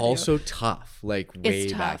am I It's gonna also do? tough. Like way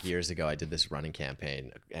It's back tough. years ago, I did this running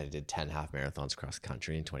campaign. I did 10 half marathons across the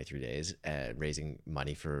country in 23 days, raising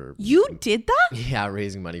money for You did that? yeah,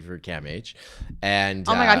 raising money for CAMH. And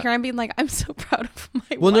Oh my god, here I'm being like, I'm so proud of my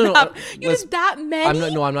well, one no, half. You let's- did that many?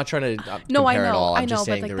 I'm not trying to No, I compare at know, all. I I'm just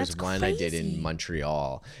know, but, saying like, there was that's one I did crazy. in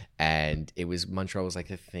Montreal, and Montreal was like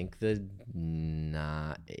I think the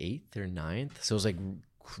 8th or 9th, so it was like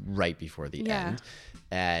right before the Yeah. end.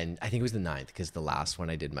 And I think it was the 9th because the last one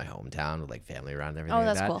I did in my hometown with like family around and everything. Oh, like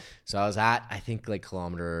that's that. cool. So I was at, I think like it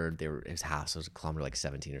was half, so it was kilometer like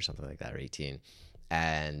 17 or something like that, or 18.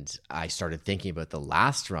 And I started thinking about the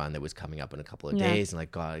last run that was coming up in a couple of Yeah. days, and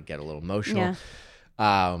like God, get a little emotional.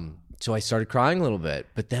 So I started crying a little bit,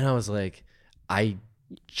 but then I was like, I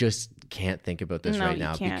just can't think about this No, right you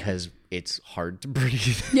now can't. because it's hard to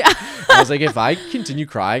breathe. Yeah. I was like, if I continue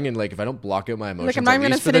crying and like if I don't block out my emotions, I'm not at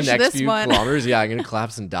even least gonna for the finish next this few one. kilometers, yeah, I'm gonna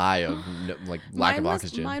collapse and die of like lack of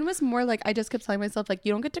oxygen. Mine was more like, I just kept telling myself like,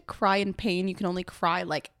 you don't get to cry in pain. You can only cry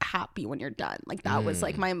like happy when you're done. Like that was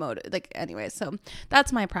like my motive. Like anyway, so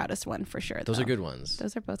that's my proudest one for sure. Those though. are good ones.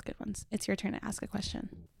 Those are both good ones. It's your turn to ask a question.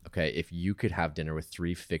 Okay, if you could have dinner with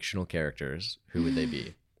 3 fictional characters, who would they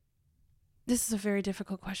be? This is a very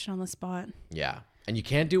difficult question on the spot. Yeah, and you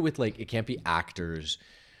can't do it with like it can't be actors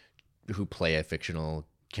who play a fictional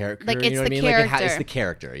character. Like, you it's know what I the mean? Like it's character. the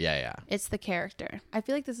character. Yeah. It's the character. I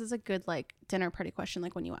feel like this is a good like dinner party question.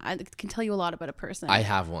 Like when I can tell you a lot about a person. I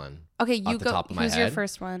have one. Okay, off you the go. top of my Who's your head.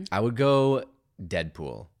 first one? I would go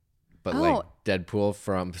Deadpool, but like Oh. Deadpool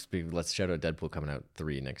from. Let's shout out Deadpool coming out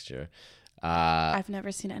 3 next year. I've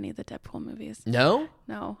never seen any of the Deadpool movies. No.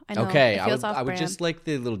 No, I know. Okay, It I feels would off-brand. just like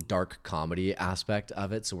the little dark comedy aspect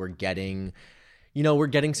of it. So we're getting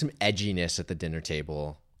some edginess at the dinner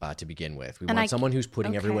table to begin with. We And want someone who's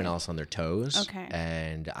putting everyone okay. else on their toes. Okay.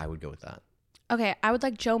 And I would go with that. Okay, I would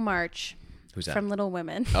like Joe March. Who's that? From Little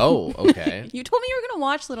Women. Oh, okay. You told me you were gonna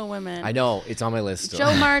watch Little Women. I know it's on my list. Still.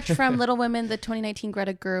 Joe March from Little Women, the 2019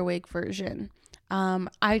 Greta Gerwig version.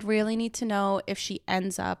 I really need to know if she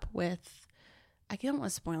ends up with. I don't want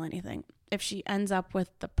to spoil anything. If she ends up with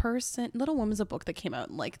the person, Little Woman's a book that came out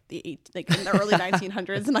in like in the early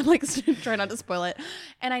 1900s, and I'm like trying not to spoil it.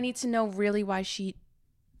 And I need to know really why she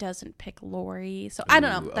doesn't pick Lori. So I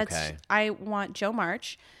don't know. Ooh, That's okay. I want Joe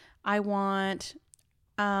March. I want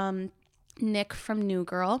Nick from New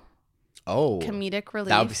Girl, Oh, comedic relief.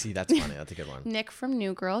 that's funny. That's a good one. Nick from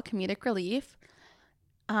New Girl, comedic relief.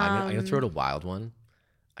 I'm gonna throw out a wild one.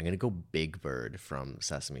 I'm gonna go Big Bird from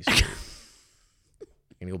Sesame Street.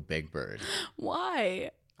 I'm gonna go Big Bird.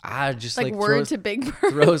 Why? Just Like word to Big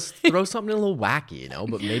Bird. throw something a little wacky, you know.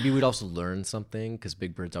 But maybe we'd also learn something because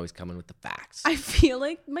Big Bird's always coming with the facts. I feel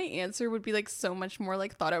like my answer would be like so much more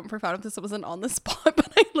like thought out and profound if this wasn't on the spot.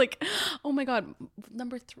 But I like, oh my god,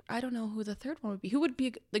 number 3. I don't know who the third one would be. Who would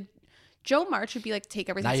be like? Joe March would be like take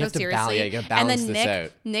everything Now you so have to seriously, you gotta and balance then this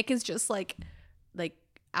out. Nick is just like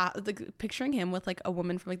picturing him with like a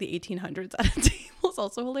woman from like the 1800s at a table is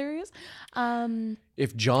also hilarious.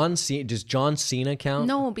 If John Cena does John Cena count?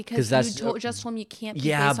 No, because that's you just told me you can't be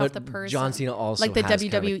yeah, based but off the person. John Cena also like the has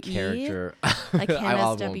kind of a WWE character. like him I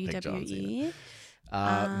as won't pick John Cena.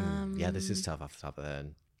 WWE. Yeah, this is tough off the top of the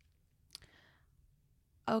head.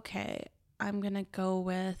 Okay, I'm gonna go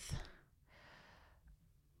with.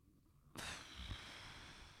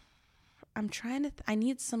 I'm trying to. I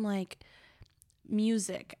need some like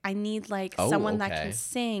music. I need like Oh, someone that okay. can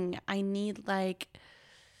sing. I need like.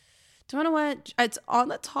 Do you want to what? It's on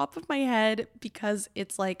the top of my head because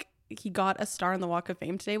it's like he got a star on the Walk of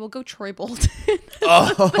Fame today. We'll go Troy Bolton.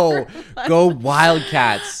 Oh, go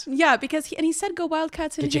Wildcats! Yeah, because he said go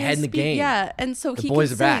Wildcats. Get your head in the game. Yeah, and so The he boys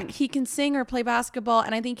can are sing. back. He can sing or play basketball,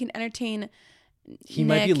 and I think he can entertain. He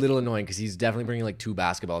might be a Nick. little annoying because he's definitely bringing like 2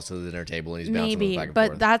 basketballs to the dinner table and he's bouncing them Maybe, back and but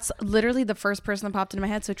forth. that's literally the first person that popped into my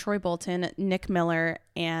head. So Troy Bolton, Nick Miller,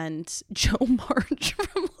 and Joe March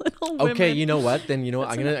from Little Women. Okay, you know what? Then you know what?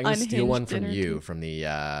 I'm That's gonna an steal one unhinged from dinner you too. from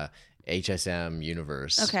the HSM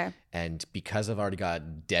universe. Okay. And because I've already got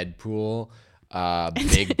Deadpool,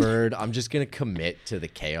 Big Bird, I'm just gonna commit to the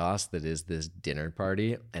chaos that is this dinner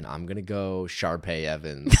party, and I'm gonna go Sharpay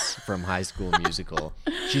Evans from High School Musical.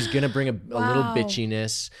 She's gonna bring a little Wow.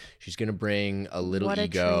 bitchiness. She's gonna bring a little What a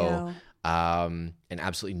ego, and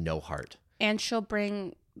absolutely no heart. And she'll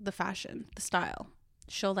bring the fashion, the style.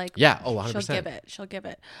 She'll like Yeah, oh, She'll 100%. give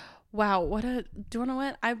it. Wow, do you know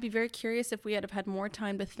what? I'd be very curious if we had have had more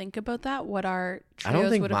time to think about that, what our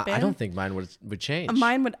trios would have been. I don't think mine would change.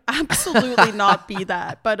 Mine would absolutely not be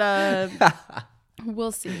that, but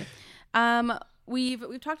we'll see.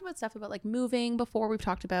 We've talked about stuff about like moving before. We've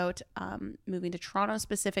talked about moving to Toronto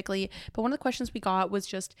specifically, but one of the questions we got was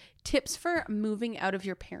just tips for moving out of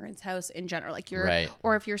your parents' house in general. Like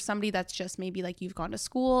or if you're somebody that's just maybe like you've gone to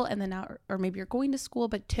school and then now, or maybe you're going to school,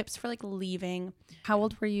 but tips for like leaving. How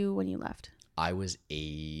old were you when you left? I was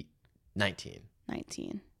 19.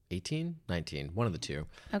 18, 19, one of the two.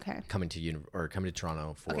 Okay. Coming to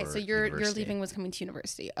Toronto for Okay, so your university. leaving was coming to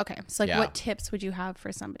university. Okay. So like what tips would you have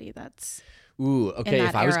for somebody that's okay,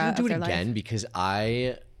 if I was going to do it again, life? because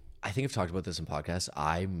I think I've talked about this in podcasts.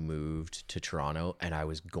 I moved to Toronto and I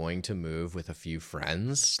was going to move with a few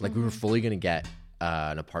friends. Like we were fully going to get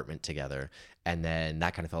an apartment together, and then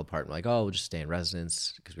that kind of fell apart. We're like, oh, we'll just stay in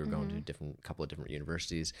residence because we were going to a couple of different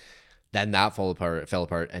universities. Then that fell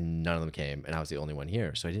apart, and none of them came, and I was the only one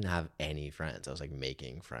here. So I didn't have any friends. I was like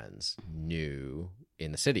making friends new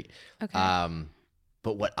in the city. Okay.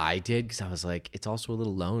 But what I did, because I was like, it's also a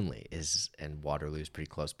little lonely, and Waterloo's pretty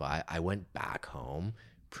close by. I went back home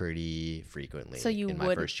pretty frequently. So you in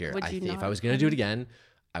my first year. If I was going to do it again,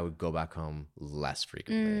 I would go back home less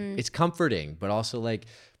frequently. It's comforting, but also like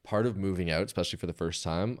part of moving out, especially for the first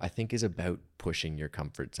time, I think is about pushing your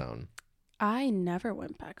comfort zone. I never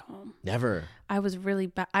went back home. Never. I was really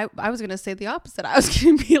bad. I was going to say the opposite. I was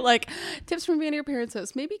going to be like, tips from being at your parents'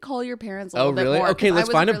 house. Maybe call your parents a little bit more. Okay, let's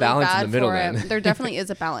find a really balance in the middle then. There definitely is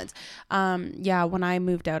a balance. Yeah, when I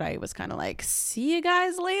moved out, I was kind of like, see you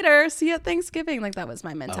guys later. See you at Thanksgiving. Like that was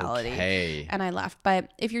my mentality. Okay. And I left.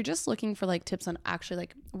 But if you're just looking for like tips on actually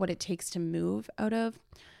like what it takes to move out of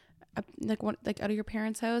out of your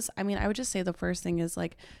parents' house, I mean, I would just say the first thing is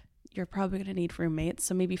like, you're probably going to need roommates.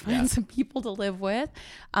 So maybe find some people to live with.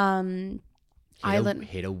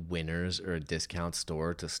 Hit a Winners or a discount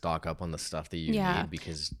store to stock up on the stuff that you need,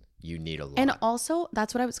 because you need a lot. And also,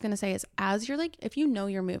 that's what I was going to say is as you're like, if you know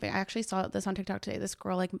you're moving, I actually saw this on TikTok today. This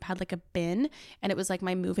girl like had like a bin, and it was like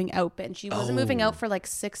my moving out bin. She wasn't moving out for like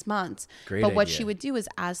 6 months. But what she would do is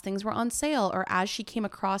as things were on sale or as she came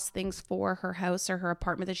across things for her house or her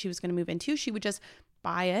apartment that she was going to move into, she would just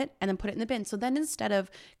buy it and then put it in the bin. So then instead of,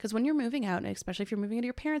 because when you're moving out, and especially if you're moving into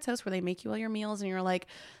your parents' house where they make you all your meals and you're like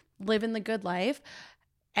living the good life,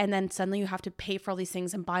 and then suddenly you have to pay for all these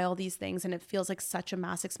things and buy all these things, and it feels like such a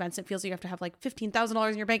mass expense. It feels like you have to have like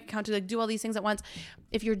 $15,000 in your bank account to like do all these things at once.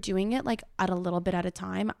 If you're doing it like at a little bit at a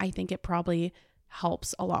time, I think it probably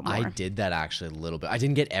helps a lot more. I did that actually a little bit. I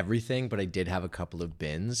didn't get everything, but I did have a couple of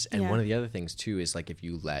bins. And one of the other things too is like if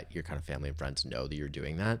you let your kind of family and friends know that you're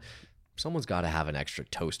doing that, someone's got to have an extra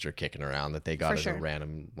toaster kicking around that they got as a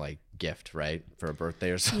random like gift, right, for a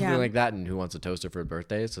birthday or something like that. And who wants a toaster for a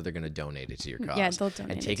birthday? So they're going to donate it to your cause. Yeah, they'll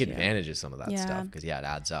donate and take it to advantage of some of that stuff, because it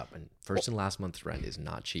adds up. And first and last month's rent is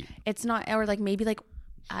not cheap. It's not, or like maybe like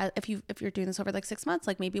if you're doing this over like 6 months,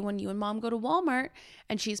 like maybe when you and mom go to Walmart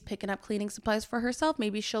and she's picking up cleaning supplies for herself,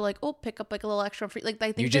 maybe she'll like pick up like a little extra free. Like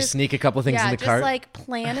I think you just sneak a couple things in the cart. Just like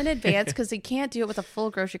plan in advance, because you can't do it with a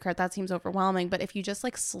full grocery cart. That seems overwhelming. But if you just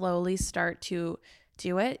like slowly start to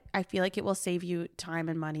do it, I feel like it will save you time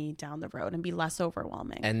and money down the road and be less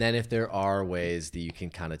overwhelming. And then if there are ways that you can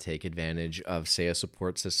kind of take advantage of, say, a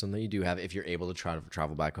support system that you do have, if you're able to try to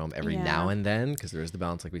travel back home every now and then, because there is the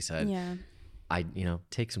balance, like we said. Yeah. I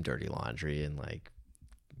take some dirty laundry and like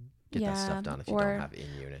get that stuff done if you don't have in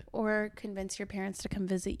unit. Or convince your parents to come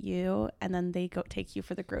visit you, and then they go take you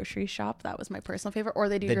for the grocery shop. That was my personal favorite. Or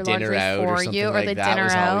they do your laundry for you, or the dinner out. That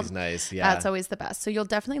was always nice. Yeah, that's always the best. So you'll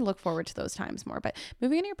definitely look forward to those times more. But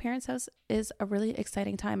moving into your parents' house is a really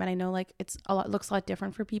exciting time, and I know like looks a lot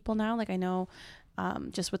different for people now. Like I know.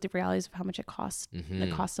 Just with the realities of how much it costs,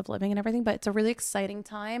 the cost of living and everything, but it's a really exciting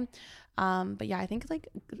time. But yeah, I think like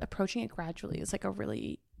approaching it gradually is like a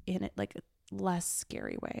really like a less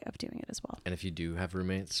scary way of doing it as well. And if you do have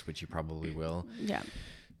roommates, which you probably will,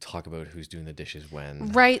 talk about who's doing the dishes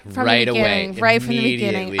when. Right from the beginning. Right from the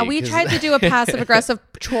beginning. We tried to do a passive aggressive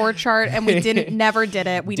chore chart and we never did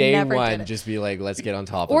it. We never did it. Just be like, let's get on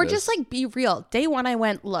top of this. Or just like be real. Day one, I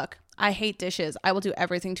went, look, I hate dishes. I will do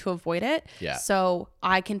everything to avoid it. Yeah. So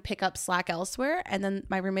I can pick up slack elsewhere. And then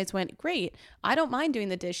my roommates went, great. I don't mind doing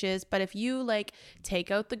the dishes, but if you like take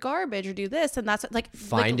out the garbage or do this, and that's like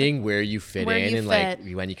finding where you fit in and like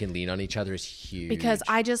when you can lean on each other is huge. Because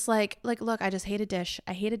I just like look, I just hate a dish.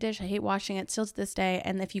 I hate a dish. I hate washing it still to this day.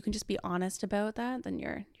 And if you can just be honest about that, then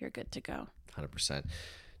you're good to go. 100%.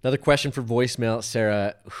 Another question for voicemail,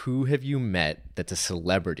 Sarah. Who have you met that's a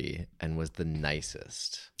celebrity and was the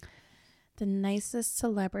nicest? The nicest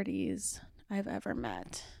celebrities. I've ever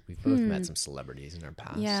met. We've both met some celebrities in our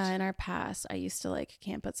past. Yeah, in our past, I used to like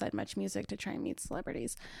camp outside Much Music to try and meet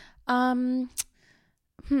celebrities. There's,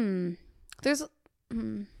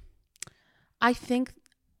 I think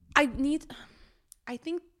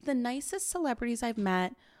the nicest celebrities I've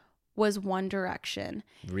met was One Direction.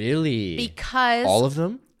 Really? Because all of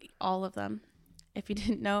them? All of them. If you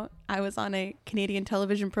didn't know, I was on a Canadian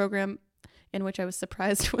television program in which I was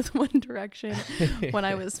surprised with One Direction when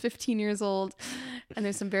I was 15 years old. And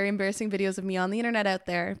there's some very embarrassing videos of me on the internet out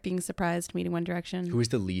there being surprised meeting One Direction. Who was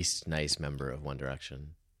the least nice member of One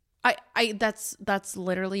Direction? That's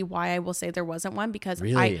literally why I will say there wasn't one, because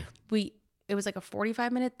Really? It was like a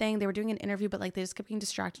 45-minute thing. They were doing an interview, but like they just kept getting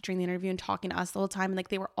distracted during the interview and talking to us the whole time. And like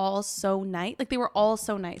they were all so nice.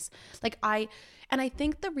 And I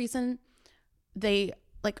think the reason they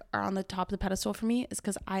like are on the top of the pedestal for me is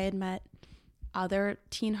because I had met other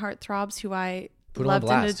teen heartthrobs who I loved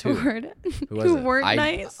and adored who weren't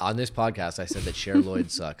nice. On this podcast, I said that Cher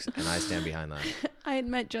Lloyd sucks, and I stand behind that. I had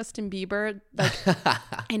met Justin Bieber, like,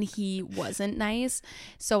 and he wasn't nice.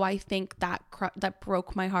 So I think that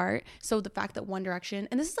broke my heart. So the fact that One Direction,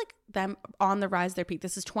 and this is like them on the rise of their peak.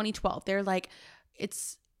 This is 2012. They're like,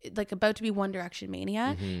 it's like about to be One Direction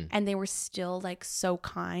mania, and they were still like so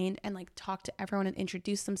kind and like talked to everyone and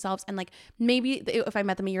introduced themselves. And like maybe if I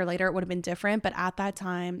met them a year later, it would have been different. But at that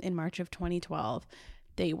time in March of 2012,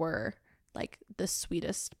 they were like the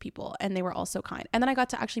sweetest people, and they were also kind. And then I got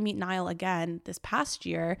to actually meet Niall again this past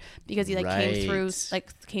year because he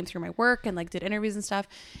came through my work and like did interviews and stuff,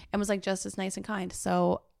 and was like just as nice and kind.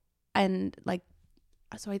 So I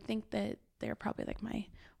think that they're probably like my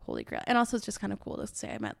holy grail. And also it's just kind of cool to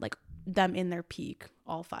say I met like them in their peak,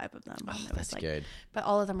 all 5 of them. That's good. But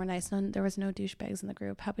all of them were nice. There was no douchebags in the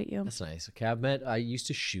group. How about you? That's nice. Okay, I used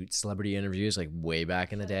to shoot celebrity interviews like way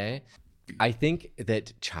back in the day. I think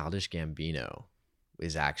that Childish Gambino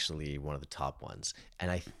is actually one of the top ones, and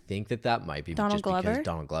I think that might be Donald Glover? because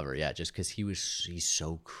Donald Glover, just because he's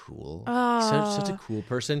so cool, Oh. such a cool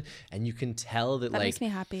person, and you can tell that like makes me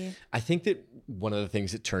happy. I think that one of the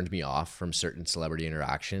things that turned me off from certain celebrity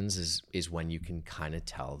interactions is when you can kind of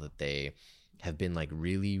tell that they have been like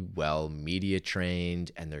really well media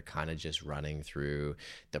trained, and they're kind of just running through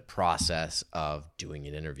the process of doing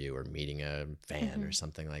an interview or meeting a fan or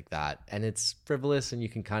something like that. And it's frivolous, and you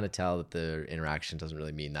can kind of tell that the interaction doesn't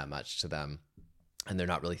really mean that much to them, and they're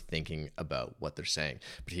not really thinking about what they're saying.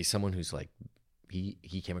 But he's someone who's like,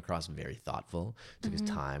 he came across very thoughtful, took his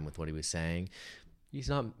time with what he was saying. He's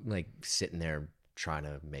not like sitting there trying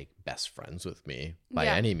to make best friends with me by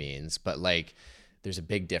any means, but like, there's a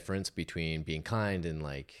big difference between being kind and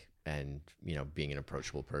being an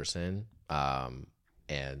approachable person,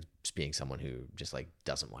 and just being someone who just like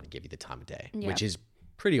doesn't want to give you the time of day, which is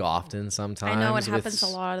pretty often sometimes. I know it happens a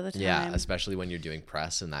lot of the time. Yeah, especially when you're doing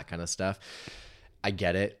press and that kind of stuff. I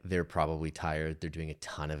get it. They're probably tired. They're doing a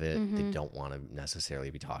ton of it. They don't want to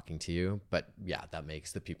necessarily be talking to you. But yeah, that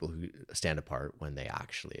makes the people who stand apart when they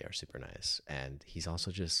actually are super nice. And he's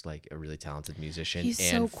also just like a really talented musician. He's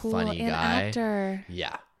and so cool, funny and guy. actor.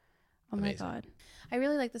 Yeah. Oh Amazing. my God. I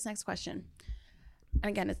really like this next question.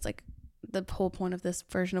 And again, it's like the whole point of this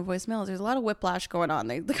version of voicemail is there's a lot of whiplash going on.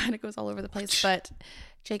 They kind of goes all over the place. But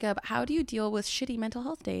Jacob, how do you deal with shitty mental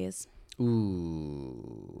health days?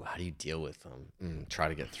 Ooh, how do you deal with them? Try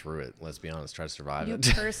to get through it. Let's be honest. Try to survive it.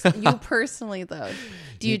 You personally, though,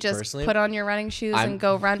 do you just put on your running shoes and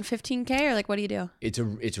go run 15K, or like what do you do? It's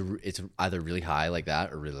either really high like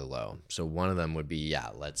that or really low. So one of them would be,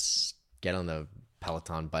 let's get on the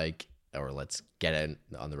Peloton bike, or let's get in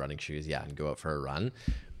on the running shoes, and go out for a run.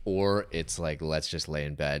 Or it's like, let's just lay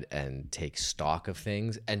in bed and take stock of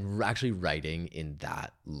things, and actually writing in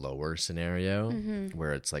that lower scenario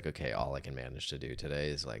where it's like, okay, all I can manage to do today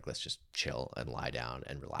is like, let's just chill and lie down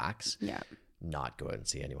and relax. Yeah. Not go out and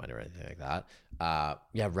see anyone or anything like that.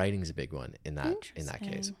 Writing's a big one in that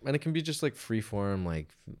case. And it can be just like free form, like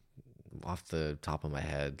off the top of my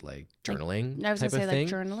head, like journaling. I was type gonna say of like thing.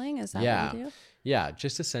 journaling. Is that what you do? Yeah.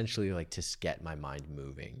 Just essentially like to get my mind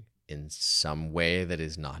moving in some way that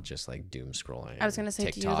is not just like doom scrolling. I was gonna say,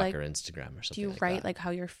 TikTok do you like, or Instagram or something. Do you like write that. like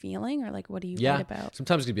how you're feeling, or like what do you Yeah. write about?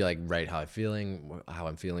 Sometimes it could be like write how I'm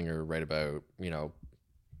feeling, or write about,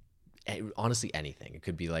 honestly anything. It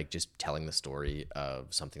could be like just telling the story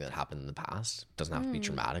of something that happened in the past. It doesn't have to be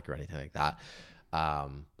dramatic or anything like that.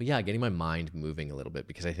 But yeah, getting my mind moving a little bit,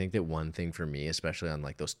 because I think that one thing for me, especially on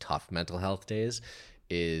like those tough mental health days,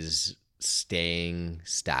 is staying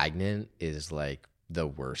stagnant is like the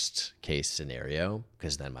worst case scenario,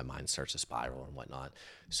 because then my mind starts to spiral and whatnot.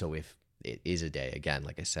 So if it is a day, again,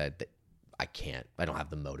 like I said, that I don't have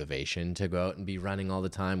the motivation to go out and be running all the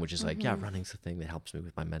time, which is like, yeah, running's the thing that helps me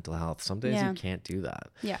with my mental health. Some days you can't do that.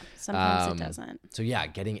 Yeah, sometimes it doesn't. So yeah,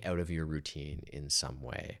 getting out of your routine in some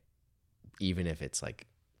way, even if it's like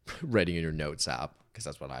writing in your notes app, because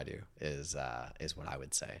that's what I do, is what I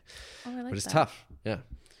would say. Oh, I like that. But it's tough. Yeah.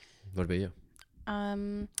 What about you?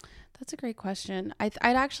 That's a great question. I'd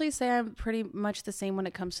actually say I'm pretty much the same when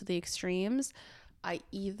it comes to the extremes. I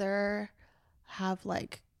either have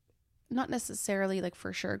like, not necessarily like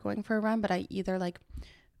for sure going for a run, but I either like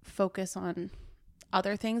focus on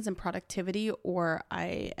other things and productivity, or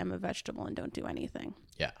I am a vegetable and don't do anything.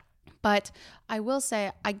 Yeah. But I will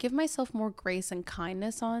say I give myself more grace and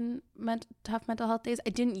kindness on tough mental health days. I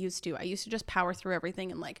didn't used to. I used to just power through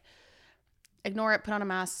everything and like ignore it, put on a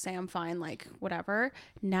mask, say I'm fine, like whatever.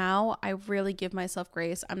 Now I really give myself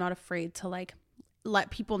grace. I'm not afraid to like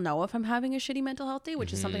let people know if I'm having a shitty mental health day,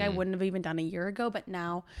 which is something I wouldn't have even done a year ago. But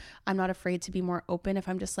now I'm not afraid to be more open if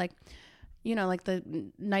I'm just like, you know, like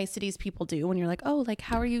the niceties people do when you're like, oh, like,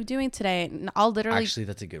 how are you doing today? And I'll literally, actually,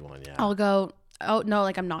 that's a good one. Yeah. I'll go, oh no,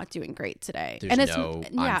 like I'm not doing great today. There's and it's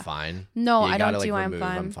I'm fine. No, you I gotta, don't do like, I'm remove,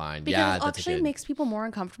 fine. I'm fine. Because yeah, it that's actually good. makes people more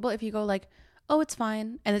uncomfortable if you go like, oh, it's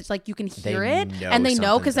fine. And it's like, you can hear They it know and they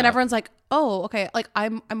know, because something's then up. everyone's like, oh, okay. Like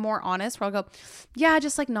I'm more honest where I'll go, yeah,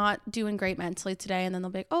 just like not doing great mentally today. And then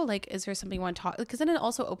they'll be like, oh, like, is there something you want to talk? Because then it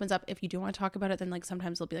also opens up, if you do want to talk about it, then like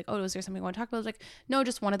sometimes they'll be like, oh, is there something you want to talk about? It's like, no,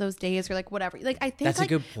 just one of those days, or like whatever. Like I think That's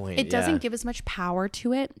like, a good point. it doesn't give as much power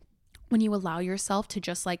to it when you allow yourself to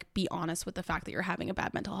just like be honest with the fact that you're having a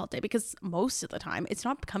bad mental health day, because most of the time it's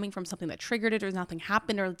not coming from something that triggered it, or nothing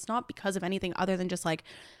happened, or it's not because of anything other than just like,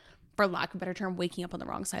 for lack of a better term, waking up on the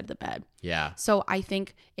wrong side of the bed. Yeah. So I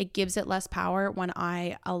think it gives it less power when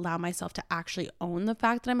I allow myself to actually own the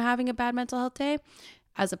fact that I'm having a bad mental health day,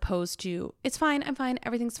 as opposed to it's fine, I'm fine,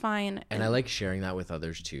 everything's fine. And I like sharing that with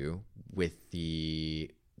others too,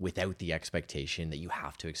 without the expectation that you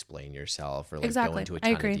have to explain yourself or like go into a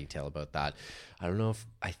ton of detail about that. I don't know if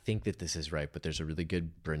I think that this is right, but there's a really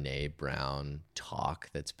good Brene Brown talk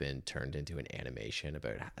that's been turned into an animation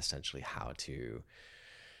about essentially how to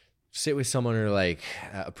sit with someone or like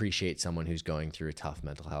appreciate someone who's going through a tough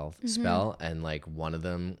mental health spell. And like one of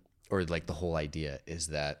them, or like the whole idea is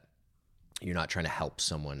that you're not trying to help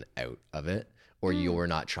someone out of it, or you're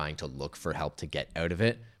not trying to look for help to get out of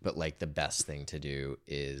it. But like the best thing to do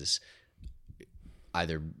is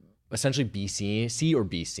either essentially see or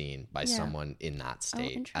be seen by someone in that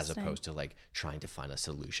state, as opposed to like trying to find a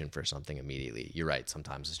solution for something immediately. You're right.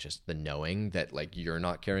 Sometimes it's just the knowing that like you're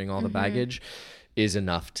not carrying all the baggage is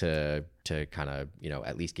enough to kind of, you know,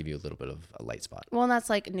 at least give you a little bit of a light spot. Well, and that's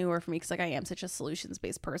like newer for me, because like I am such a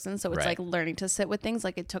solutions-based person. So it's like learning to sit with things.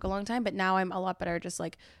 Like it took a long time, but now I'm a lot better just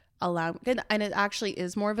like allowing, and it actually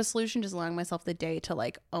is more of a solution, just allowing myself the day to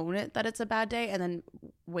like own it that it's a bad day, and then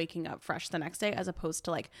waking up fresh the next day, as opposed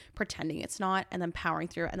to like pretending it's not and then powering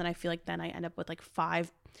through it. And then I feel like then I end up with like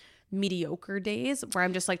 5 mediocre days where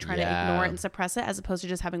I'm just like trying to ignore it and suppress it, as opposed to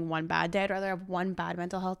just having one bad day. I'd rather have one bad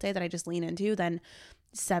mental health day that I just lean into than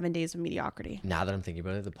 7 days of mediocrity. Now that I'm thinking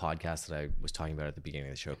about it, the podcast that I was talking about at the beginning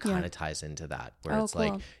of the show kind of ties into that, where it's cool.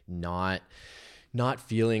 like not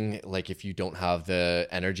feeling like if you don't have the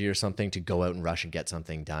energy or something to go out and rush and get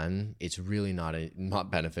something done, it's really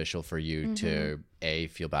not beneficial for you to A,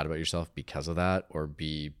 feel bad about yourself because of that, or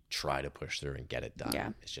B, try to push through and get it done. Yeah.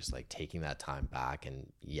 It's just like taking that time back,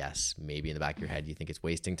 and yes, maybe in the back of your head you think it's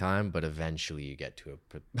wasting time, but eventually you get to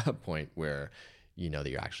a point where you know that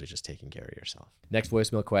you're actually just taking care of yourself. Next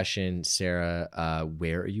voicemail question, Sarah,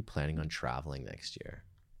 where are you planning on traveling next year?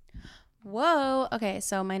 Whoa. Okay,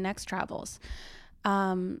 so my next travels.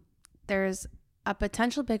 There's a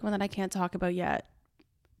potential big one that I can't talk about yet.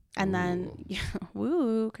 And then,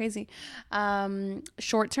 woo, crazy.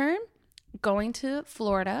 Short term, going to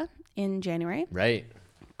Florida in January. Right.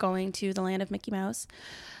 Going to the land of Mickey Mouse.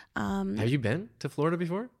 Have you been to Florida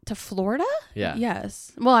before? To Florida? Yeah.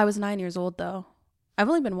 Yes. Well, I was 9 years old though. I've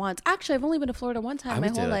only been once. Actually, I've only been to Florida one time my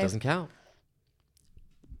whole life. That doesn't count.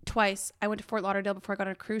 Twice. I went to Fort Lauderdale before I got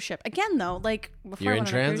on a cruise ship. Again, though, like before You're I in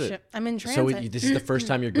went on a cruise transit. ship. I'm in transit. So this is the first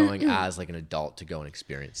time you're going as like an adult to go and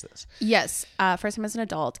experience this. Yes. First time as an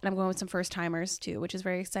adult, and I'm going with some first timers too, which is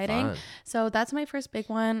very exciting. Fun. So that's my first big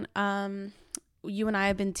one. you and I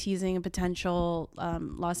have been teasing a potential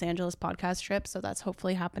Los Angeles podcast trip. So that's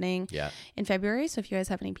hopefully happening in February. So if you guys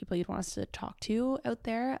have any people you'd want us to talk to out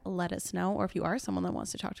there, let us know. Or if you are someone that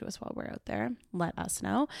wants to talk to us while we're out there, let us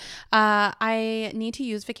know. I need to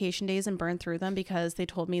use vacation days and burn through them because they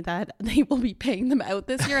told me that they will be paying them out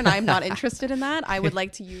this year and I'm not interested in that. I would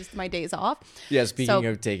like to use my days off. Yeah, speaking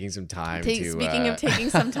of taking some time Speaking of taking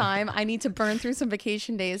some time, I need to burn through some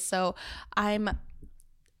vacation days. So I'm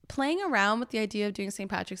playing around with the idea of doing St.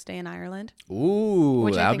 Patrick's Day in Ireland. Ooh,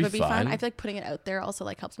 which I think would be fun. I feel like putting it out there also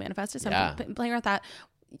like helps manifest it. So I'm playing around with that.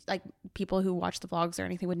 Like people who watch the vlogs or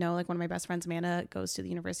anything would know, like one of my best friends, Amanda, goes to the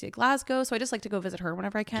University of Glasgow. So I just like to go visit her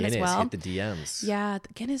whenever I can as well. Hit the DMs. Yeah.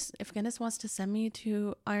 If Guinness wants to send me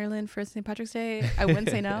to Ireland for St. Patrick's Day, I wouldn't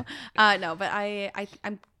say no. No, but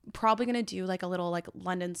I'm probably going to do like a little like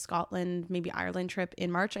London, Scotland, maybe Ireland trip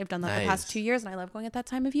in March. I've done that the past 2 years and I love going at that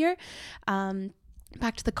time of year.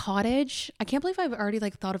 Back to the cottage. I can't believe I've already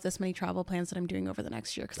like thought of this many travel plans that I'm doing over the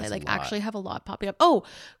next year because I like actually have a lot popping up. Oh,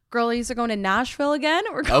 girlies are going to Nashville again.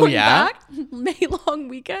 We're going back May long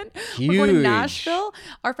weekend. Huge. We're going to Nashville.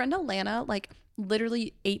 Our friend Alana, like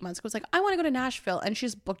literally 8 months ago, was like, I want to go to Nashville, and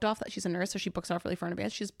she's booked off that. She's a nurse, so she books off really far in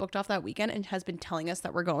advance. She's booked off that weekend and has been telling us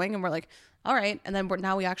that we're going, and we're like, all right. And then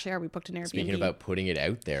we actually are. We booked an Airbnb. Speaking about putting it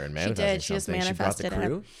out there and manifesting, she just manifested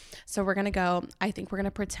it. So we're gonna go. I think we're gonna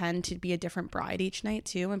pretend to be a different bride each night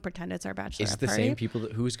too, and pretend it's our bachelorette party. Is it the same people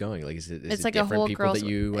who's going? Like, it's like different a whole people girls. That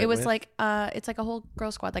you it was with? like it's like a whole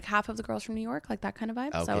girl squad, like half of the girls from New York, like that kind of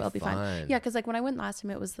vibe. Okay, so it'll be fun. Yeah, because like when I went last time,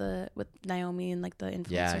 it was with Naomi and like the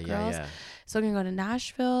influencer girls. Yeah. So we're gonna go to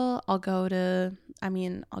Nashville. I'll go to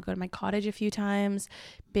my cottage a few times.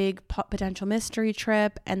 Big potential mystery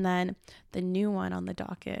trip, and then the new one on the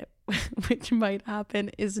docket, which might happen,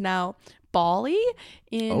 is now Bali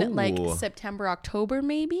in like September, October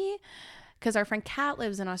maybe, because our friend Kat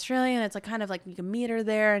lives in Australia and it's like kind of like you can meet her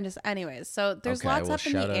there and just anyways. So there's lots up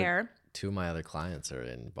in the air. Two of my other clients are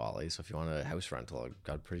in Bali, so if you want a house rental, I've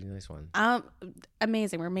got a pretty nice one.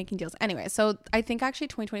 Amazing. We're making deals. Anyway, so I think actually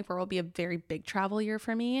 2024 will be a very big travel year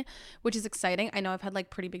for me, which is exciting. I know I've had like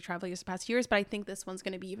pretty big travel years the past years, but I think this one's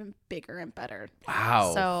going to be even bigger and better.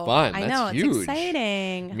 Wow. So fun. I know, That's huge. it's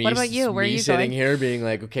exciting. What about you? Where are you sitting going? here being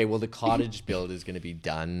like, okay, well, the cottage build is going to be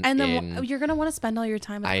done. And then you're going to want to spend all your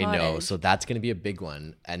time at the cottage. I know. So that's going to be a big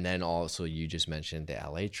one. And then also you just mentioned the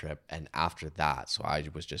LA trip. And after that, so I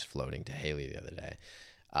was just floating to Haley the other day.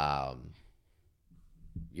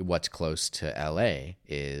 What's close to LA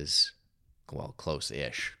is, well,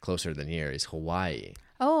 closer than here is Hawaii.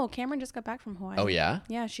 Oh, Cameron just got back from Hawaii. Oh yeah?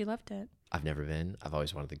 Yeah, she loved it. I've never been. I've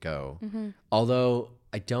always wanted to go. Mm-hmm. Although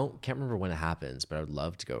can't remember when it happens, but I would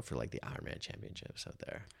love to go for like the Ironman championships out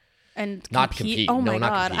there. And not compete. Oh my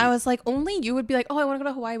God. Compete. I was like, only you would be like, oh, I want to go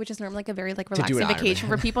to Hawaii, which is normally like a very like relaxing vacation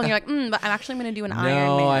for people. And you're like, but I'm actually going to do an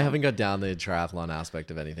Ironman. No, I haven't got down the triathlon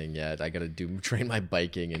aspect of anything yet. I got to train my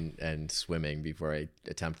biking and swimming before I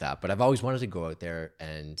attempt that. But I've always wanted to go out there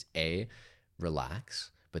and A,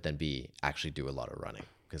 relax, but then B, actually do a lot of running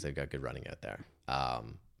because they've got good running out there.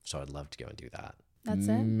 So I'd love to go and do that. That's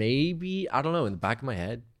it. Maybe, I don't know, in the back of my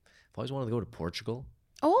head, I've always wanted to go to Portugal.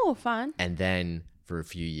 Oh, fun. And then for a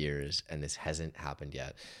few years, and this hasn't happened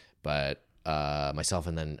yet, but myself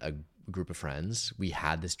and then a group of friends, we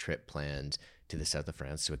had this trip planned to the south of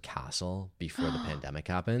France to a castle before the pandemic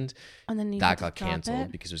happened. And then that got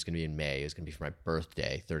canceled because it was going to be in May. It was going to be for my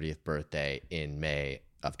birthday, 30th birthday in May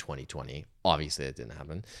of 2020. Obviously, it didn't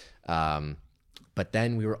happen. But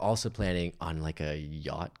then we were also planning on like a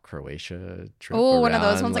yacht Croatia trip. Oh, one of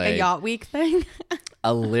those ones, like a yacht week thing.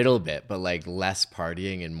 A little bit, but like less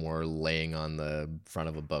partying and more laying on the front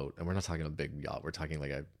of a boat. And we're not talking a big yacht. We're talking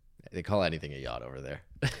like they call anything a yacht over there.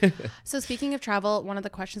 So speaking of travel, one of the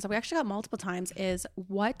questions that we actually got multiple times is,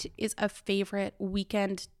 what is a favorite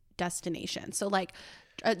weekend destination? So like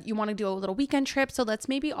you want to do a little weekend trip. So let's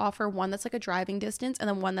maybe offer one that's like a driving distance and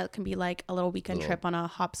then one that can be like a little weekend trip on a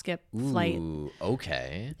hop skip flight. Ooh,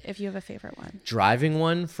 okay. If you have a favorite one. Driving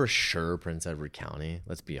one for sure, Prince Edward County.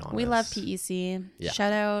 Let's be honest. We love PEC. Yeah.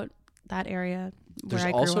 Shout out that area.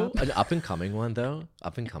 There's also an up-and-coming one, though.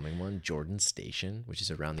 Up-and-coming one, Jordan Station, which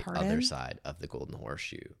is around the other side of the Golden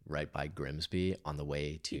Horseshoe, right by Grimsby, on the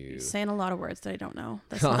way to... You're saying a lot of words that I don't know.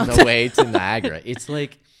 On the way to Niagara. It's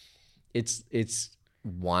like... It's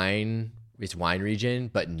wine region,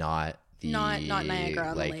 but not Niagara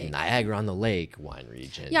on the lake. Niagara on the Lake wine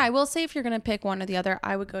region. Yeah, I will say if you're going to pick one or the other,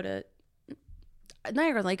 I would go to...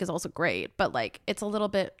 Niagara on the Lake is also great, but like it's a little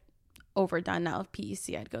bit... overdone now. Of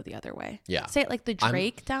PEC, I'd go the other way. Yeah, say it like the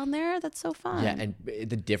Drake down there. That's so fun. Yeah, and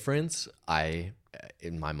the difference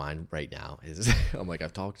in my mind right now is I'm like,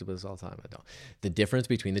 I've talked about this all the time. I don't. The difference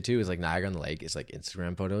between the two is like Niagara on the Lake is like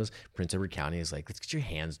Instagram photos. Prince Edward County is like, let's get your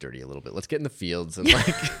hands dirty a little bit. Let's get in the fields and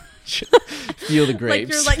like feel the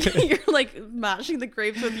grapes. You're like mashing the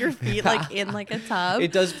grapes with your feet like in like a tub.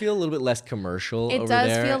 It does feel a little bit less commercial. It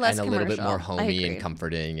does feel less commercial, and a little bit more homey and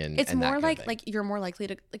comforting, and it's and more that like you're more likely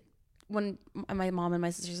to like. When my mom and my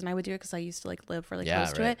sisters and I would do it, because I used to like live for like Yeah,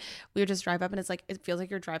 close to right. it, we would just drive up and it's like it feels like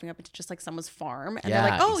you're driving up into just like someone's farm, and Yeah,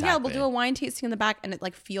 they're like, oh yeah, we'll exactly. do a wine tasting in the back, and it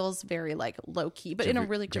like feels very like low key, but in a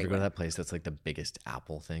really Did you great ever go to way. that place that's like the biggest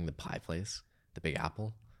apple thing, the pie place, the Big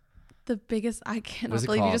Apple? The biggest, I cannot What's it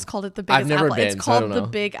believe you called? just called it the biggest I've never apple. been, It's so I called don't the know.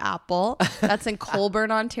 Big Apple. That's in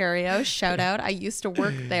Colborne, Ontario. Shout out. I used to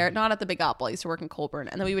work there, not at the Big Apple. I used to work in Colborne,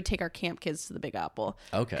 and then we would take our camp kids to the Big Apple.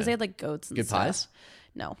 Okay. Because they had like goats and Good stuff. pies?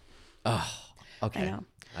 No. Oh, okay. I know.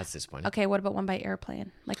 That's disappointing. Okay, what about one by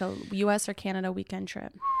airplane? Like a US or Canada weekend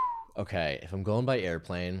trip? Okay, if I'm going by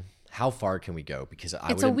airplane, how far can we go? Because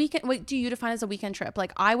It's a weekend. Wait, do you define as a weekend trip?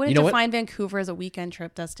 Like I wouldn't You know what? define Vancouver as a weekend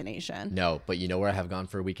trip destination. No, but you know where I have gone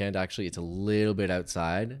for a weekend? Actually, it's a little bit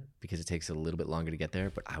outside because it takes a little bit longer to get there.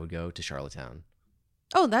 But I would go to Charlottetown.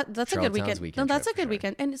 Oh, that's a good Charlottetown's weekend. weekend No, that's trip a good for sure.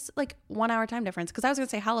 weekend, and it's like 1 hour time difference. Because I was gonna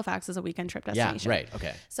say Halifax is a weekend trip Yeah, destination. right.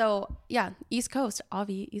 Okay. So yeah, East Coast,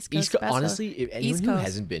 Avi, East Coast. East Coast. best of- Honestly, if anyone East who Coast.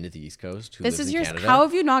 hasn't been to the East Coast, who This lives is in yours. Canada, How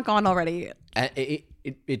have you not gone already?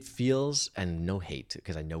 it feels, and no hate,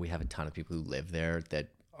 because I know we have a ton of people who live there that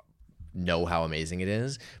know how amazing it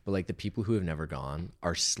is, but like the people who have never gone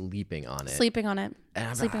are sleeping on it. Sleeping on it. And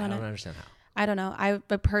I Sleeping on don't it. understand how. I don't know. I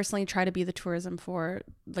would personally try to be the tourism for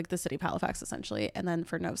like the city of Halifax essentially, and then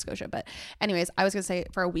for Nova Scotia. But anyways, I was gonna say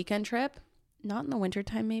for a weekend trip, not in the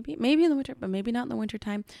wintertime, maybe in the winter, but maybe not in the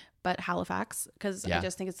wintertime, but Halifax, because Yeah. I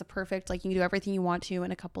just think it's the perfect, like you can do everything you want to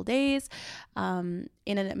in a couple days.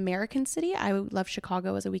 In an American city, I would love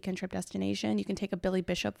Chicago as a weekend trip destination. You can take a Billy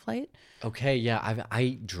Bishop flight. Okay, yeah,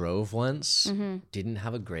 I drove once. Didn't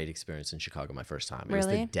have a great experience in Chicago my first time. It was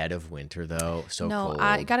the Really? dead of winter though, so No, cold.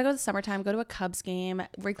 I gotta go to the summertime. Go to a Cubs game.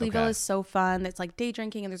 Wrigleyville Okay. is so fun. It's like day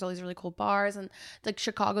drinking, and there's all these really cool bars. And like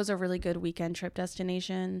Chicago's a really good weekend trip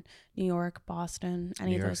destination. New York, Boston,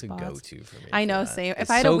 any New of York's those a spots. go-to for me. I for know, that. same. If It's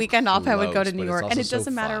I had a so weekend off, I would go close, to New but York, it's and it also so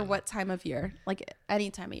doesn't matter fun. what time of year, like any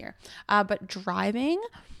time of year. But driving,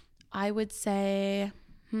 I would say,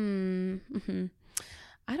 I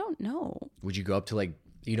don't know. Would you go up to like,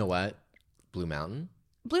 you know what, Blue Mountain?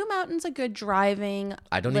 Blue Mountain's a good driving.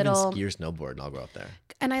 I don't little, even ski or snowboard, and I'll go up there.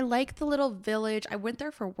 And I like the little village. I went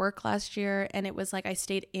there for work last year, and it was like I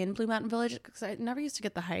stayed in Blue Mountain Village because I never used to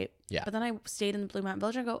get the hype. Yeah. But then I stayed in the Blue Mountain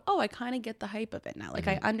Village and I go, oh, I kind of get the hype of it now. Like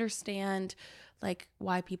I understand like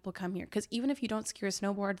why people come here. Because even if you don't ski or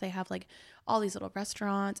snowboard, they have like all these little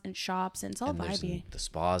restaurants and shops, and it's all And there's vibey. the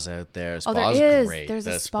spas out there. Oh, Spa's there is. great. There's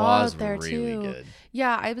the a spa spa's out there really too. good.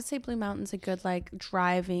 Yeah, I would say Blue Mountain's a good like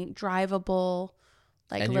drivable,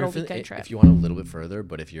 like And little you're weekend trip. if you want a little bit further,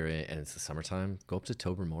 but if you're in and it's the summertime, go up to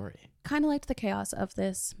Tobermory. Kind of liked the chaos of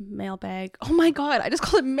this mailbag. Oh my God, I just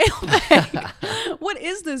called it mailbag. What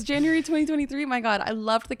is this? January 2023? My God, I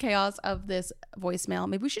loved the chaos of this voicemail.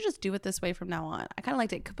 Maybe we should just do it this way from now on. I kind of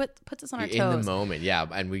liked it. Put us on our In toes. the moment, yeah.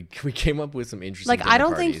 And we came up with some interesting Like, I dinner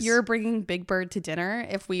don't think parties. you're bringing Big Bird to dinner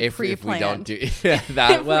if we if pre-plan. we don't do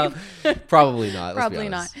that, well, probably not. Let's be Probably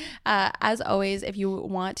not. honest. As always, if you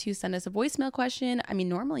want to send us a voicemail question, I mean,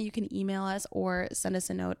 normally you can email us or send us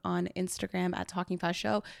a note on Instagram at Talking Fast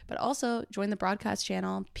Show, but also join the broadcast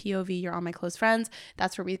channel, POV, You're All My Close Friends.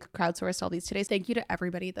 That's where we crowdsourced all these today. Thank you to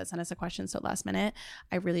everybody that sent us a question so last minute.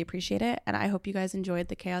 I really appreciate it. And I hope you guys enjoyed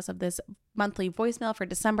the chaos of this monthly voicemail for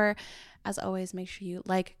December. As always, make sure you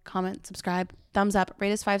like, comment, subscribe, thumbs up,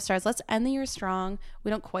 rate us 5 stars. Let's end the year strong.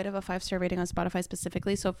 We don't quite have a 5-star rating on Spotify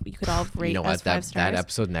specifically, so if you could all rate You know us what? 5 stars. That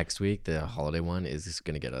episode next week, the holiday one, is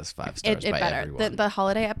going to get us 5 stars It by better. everyone. The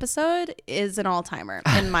holiday episode is an all-timer,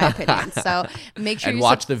 in my opinion. So make sure and you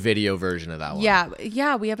watch the video version of that one.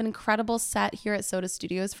 Yeah, we have an incredible set here at Soda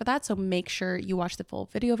Studios for that. So make sure you watch the full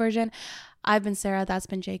video version. I've been Sarah. That's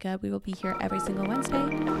been Jacob. We will be here every single Wednesday.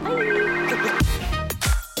 Bye.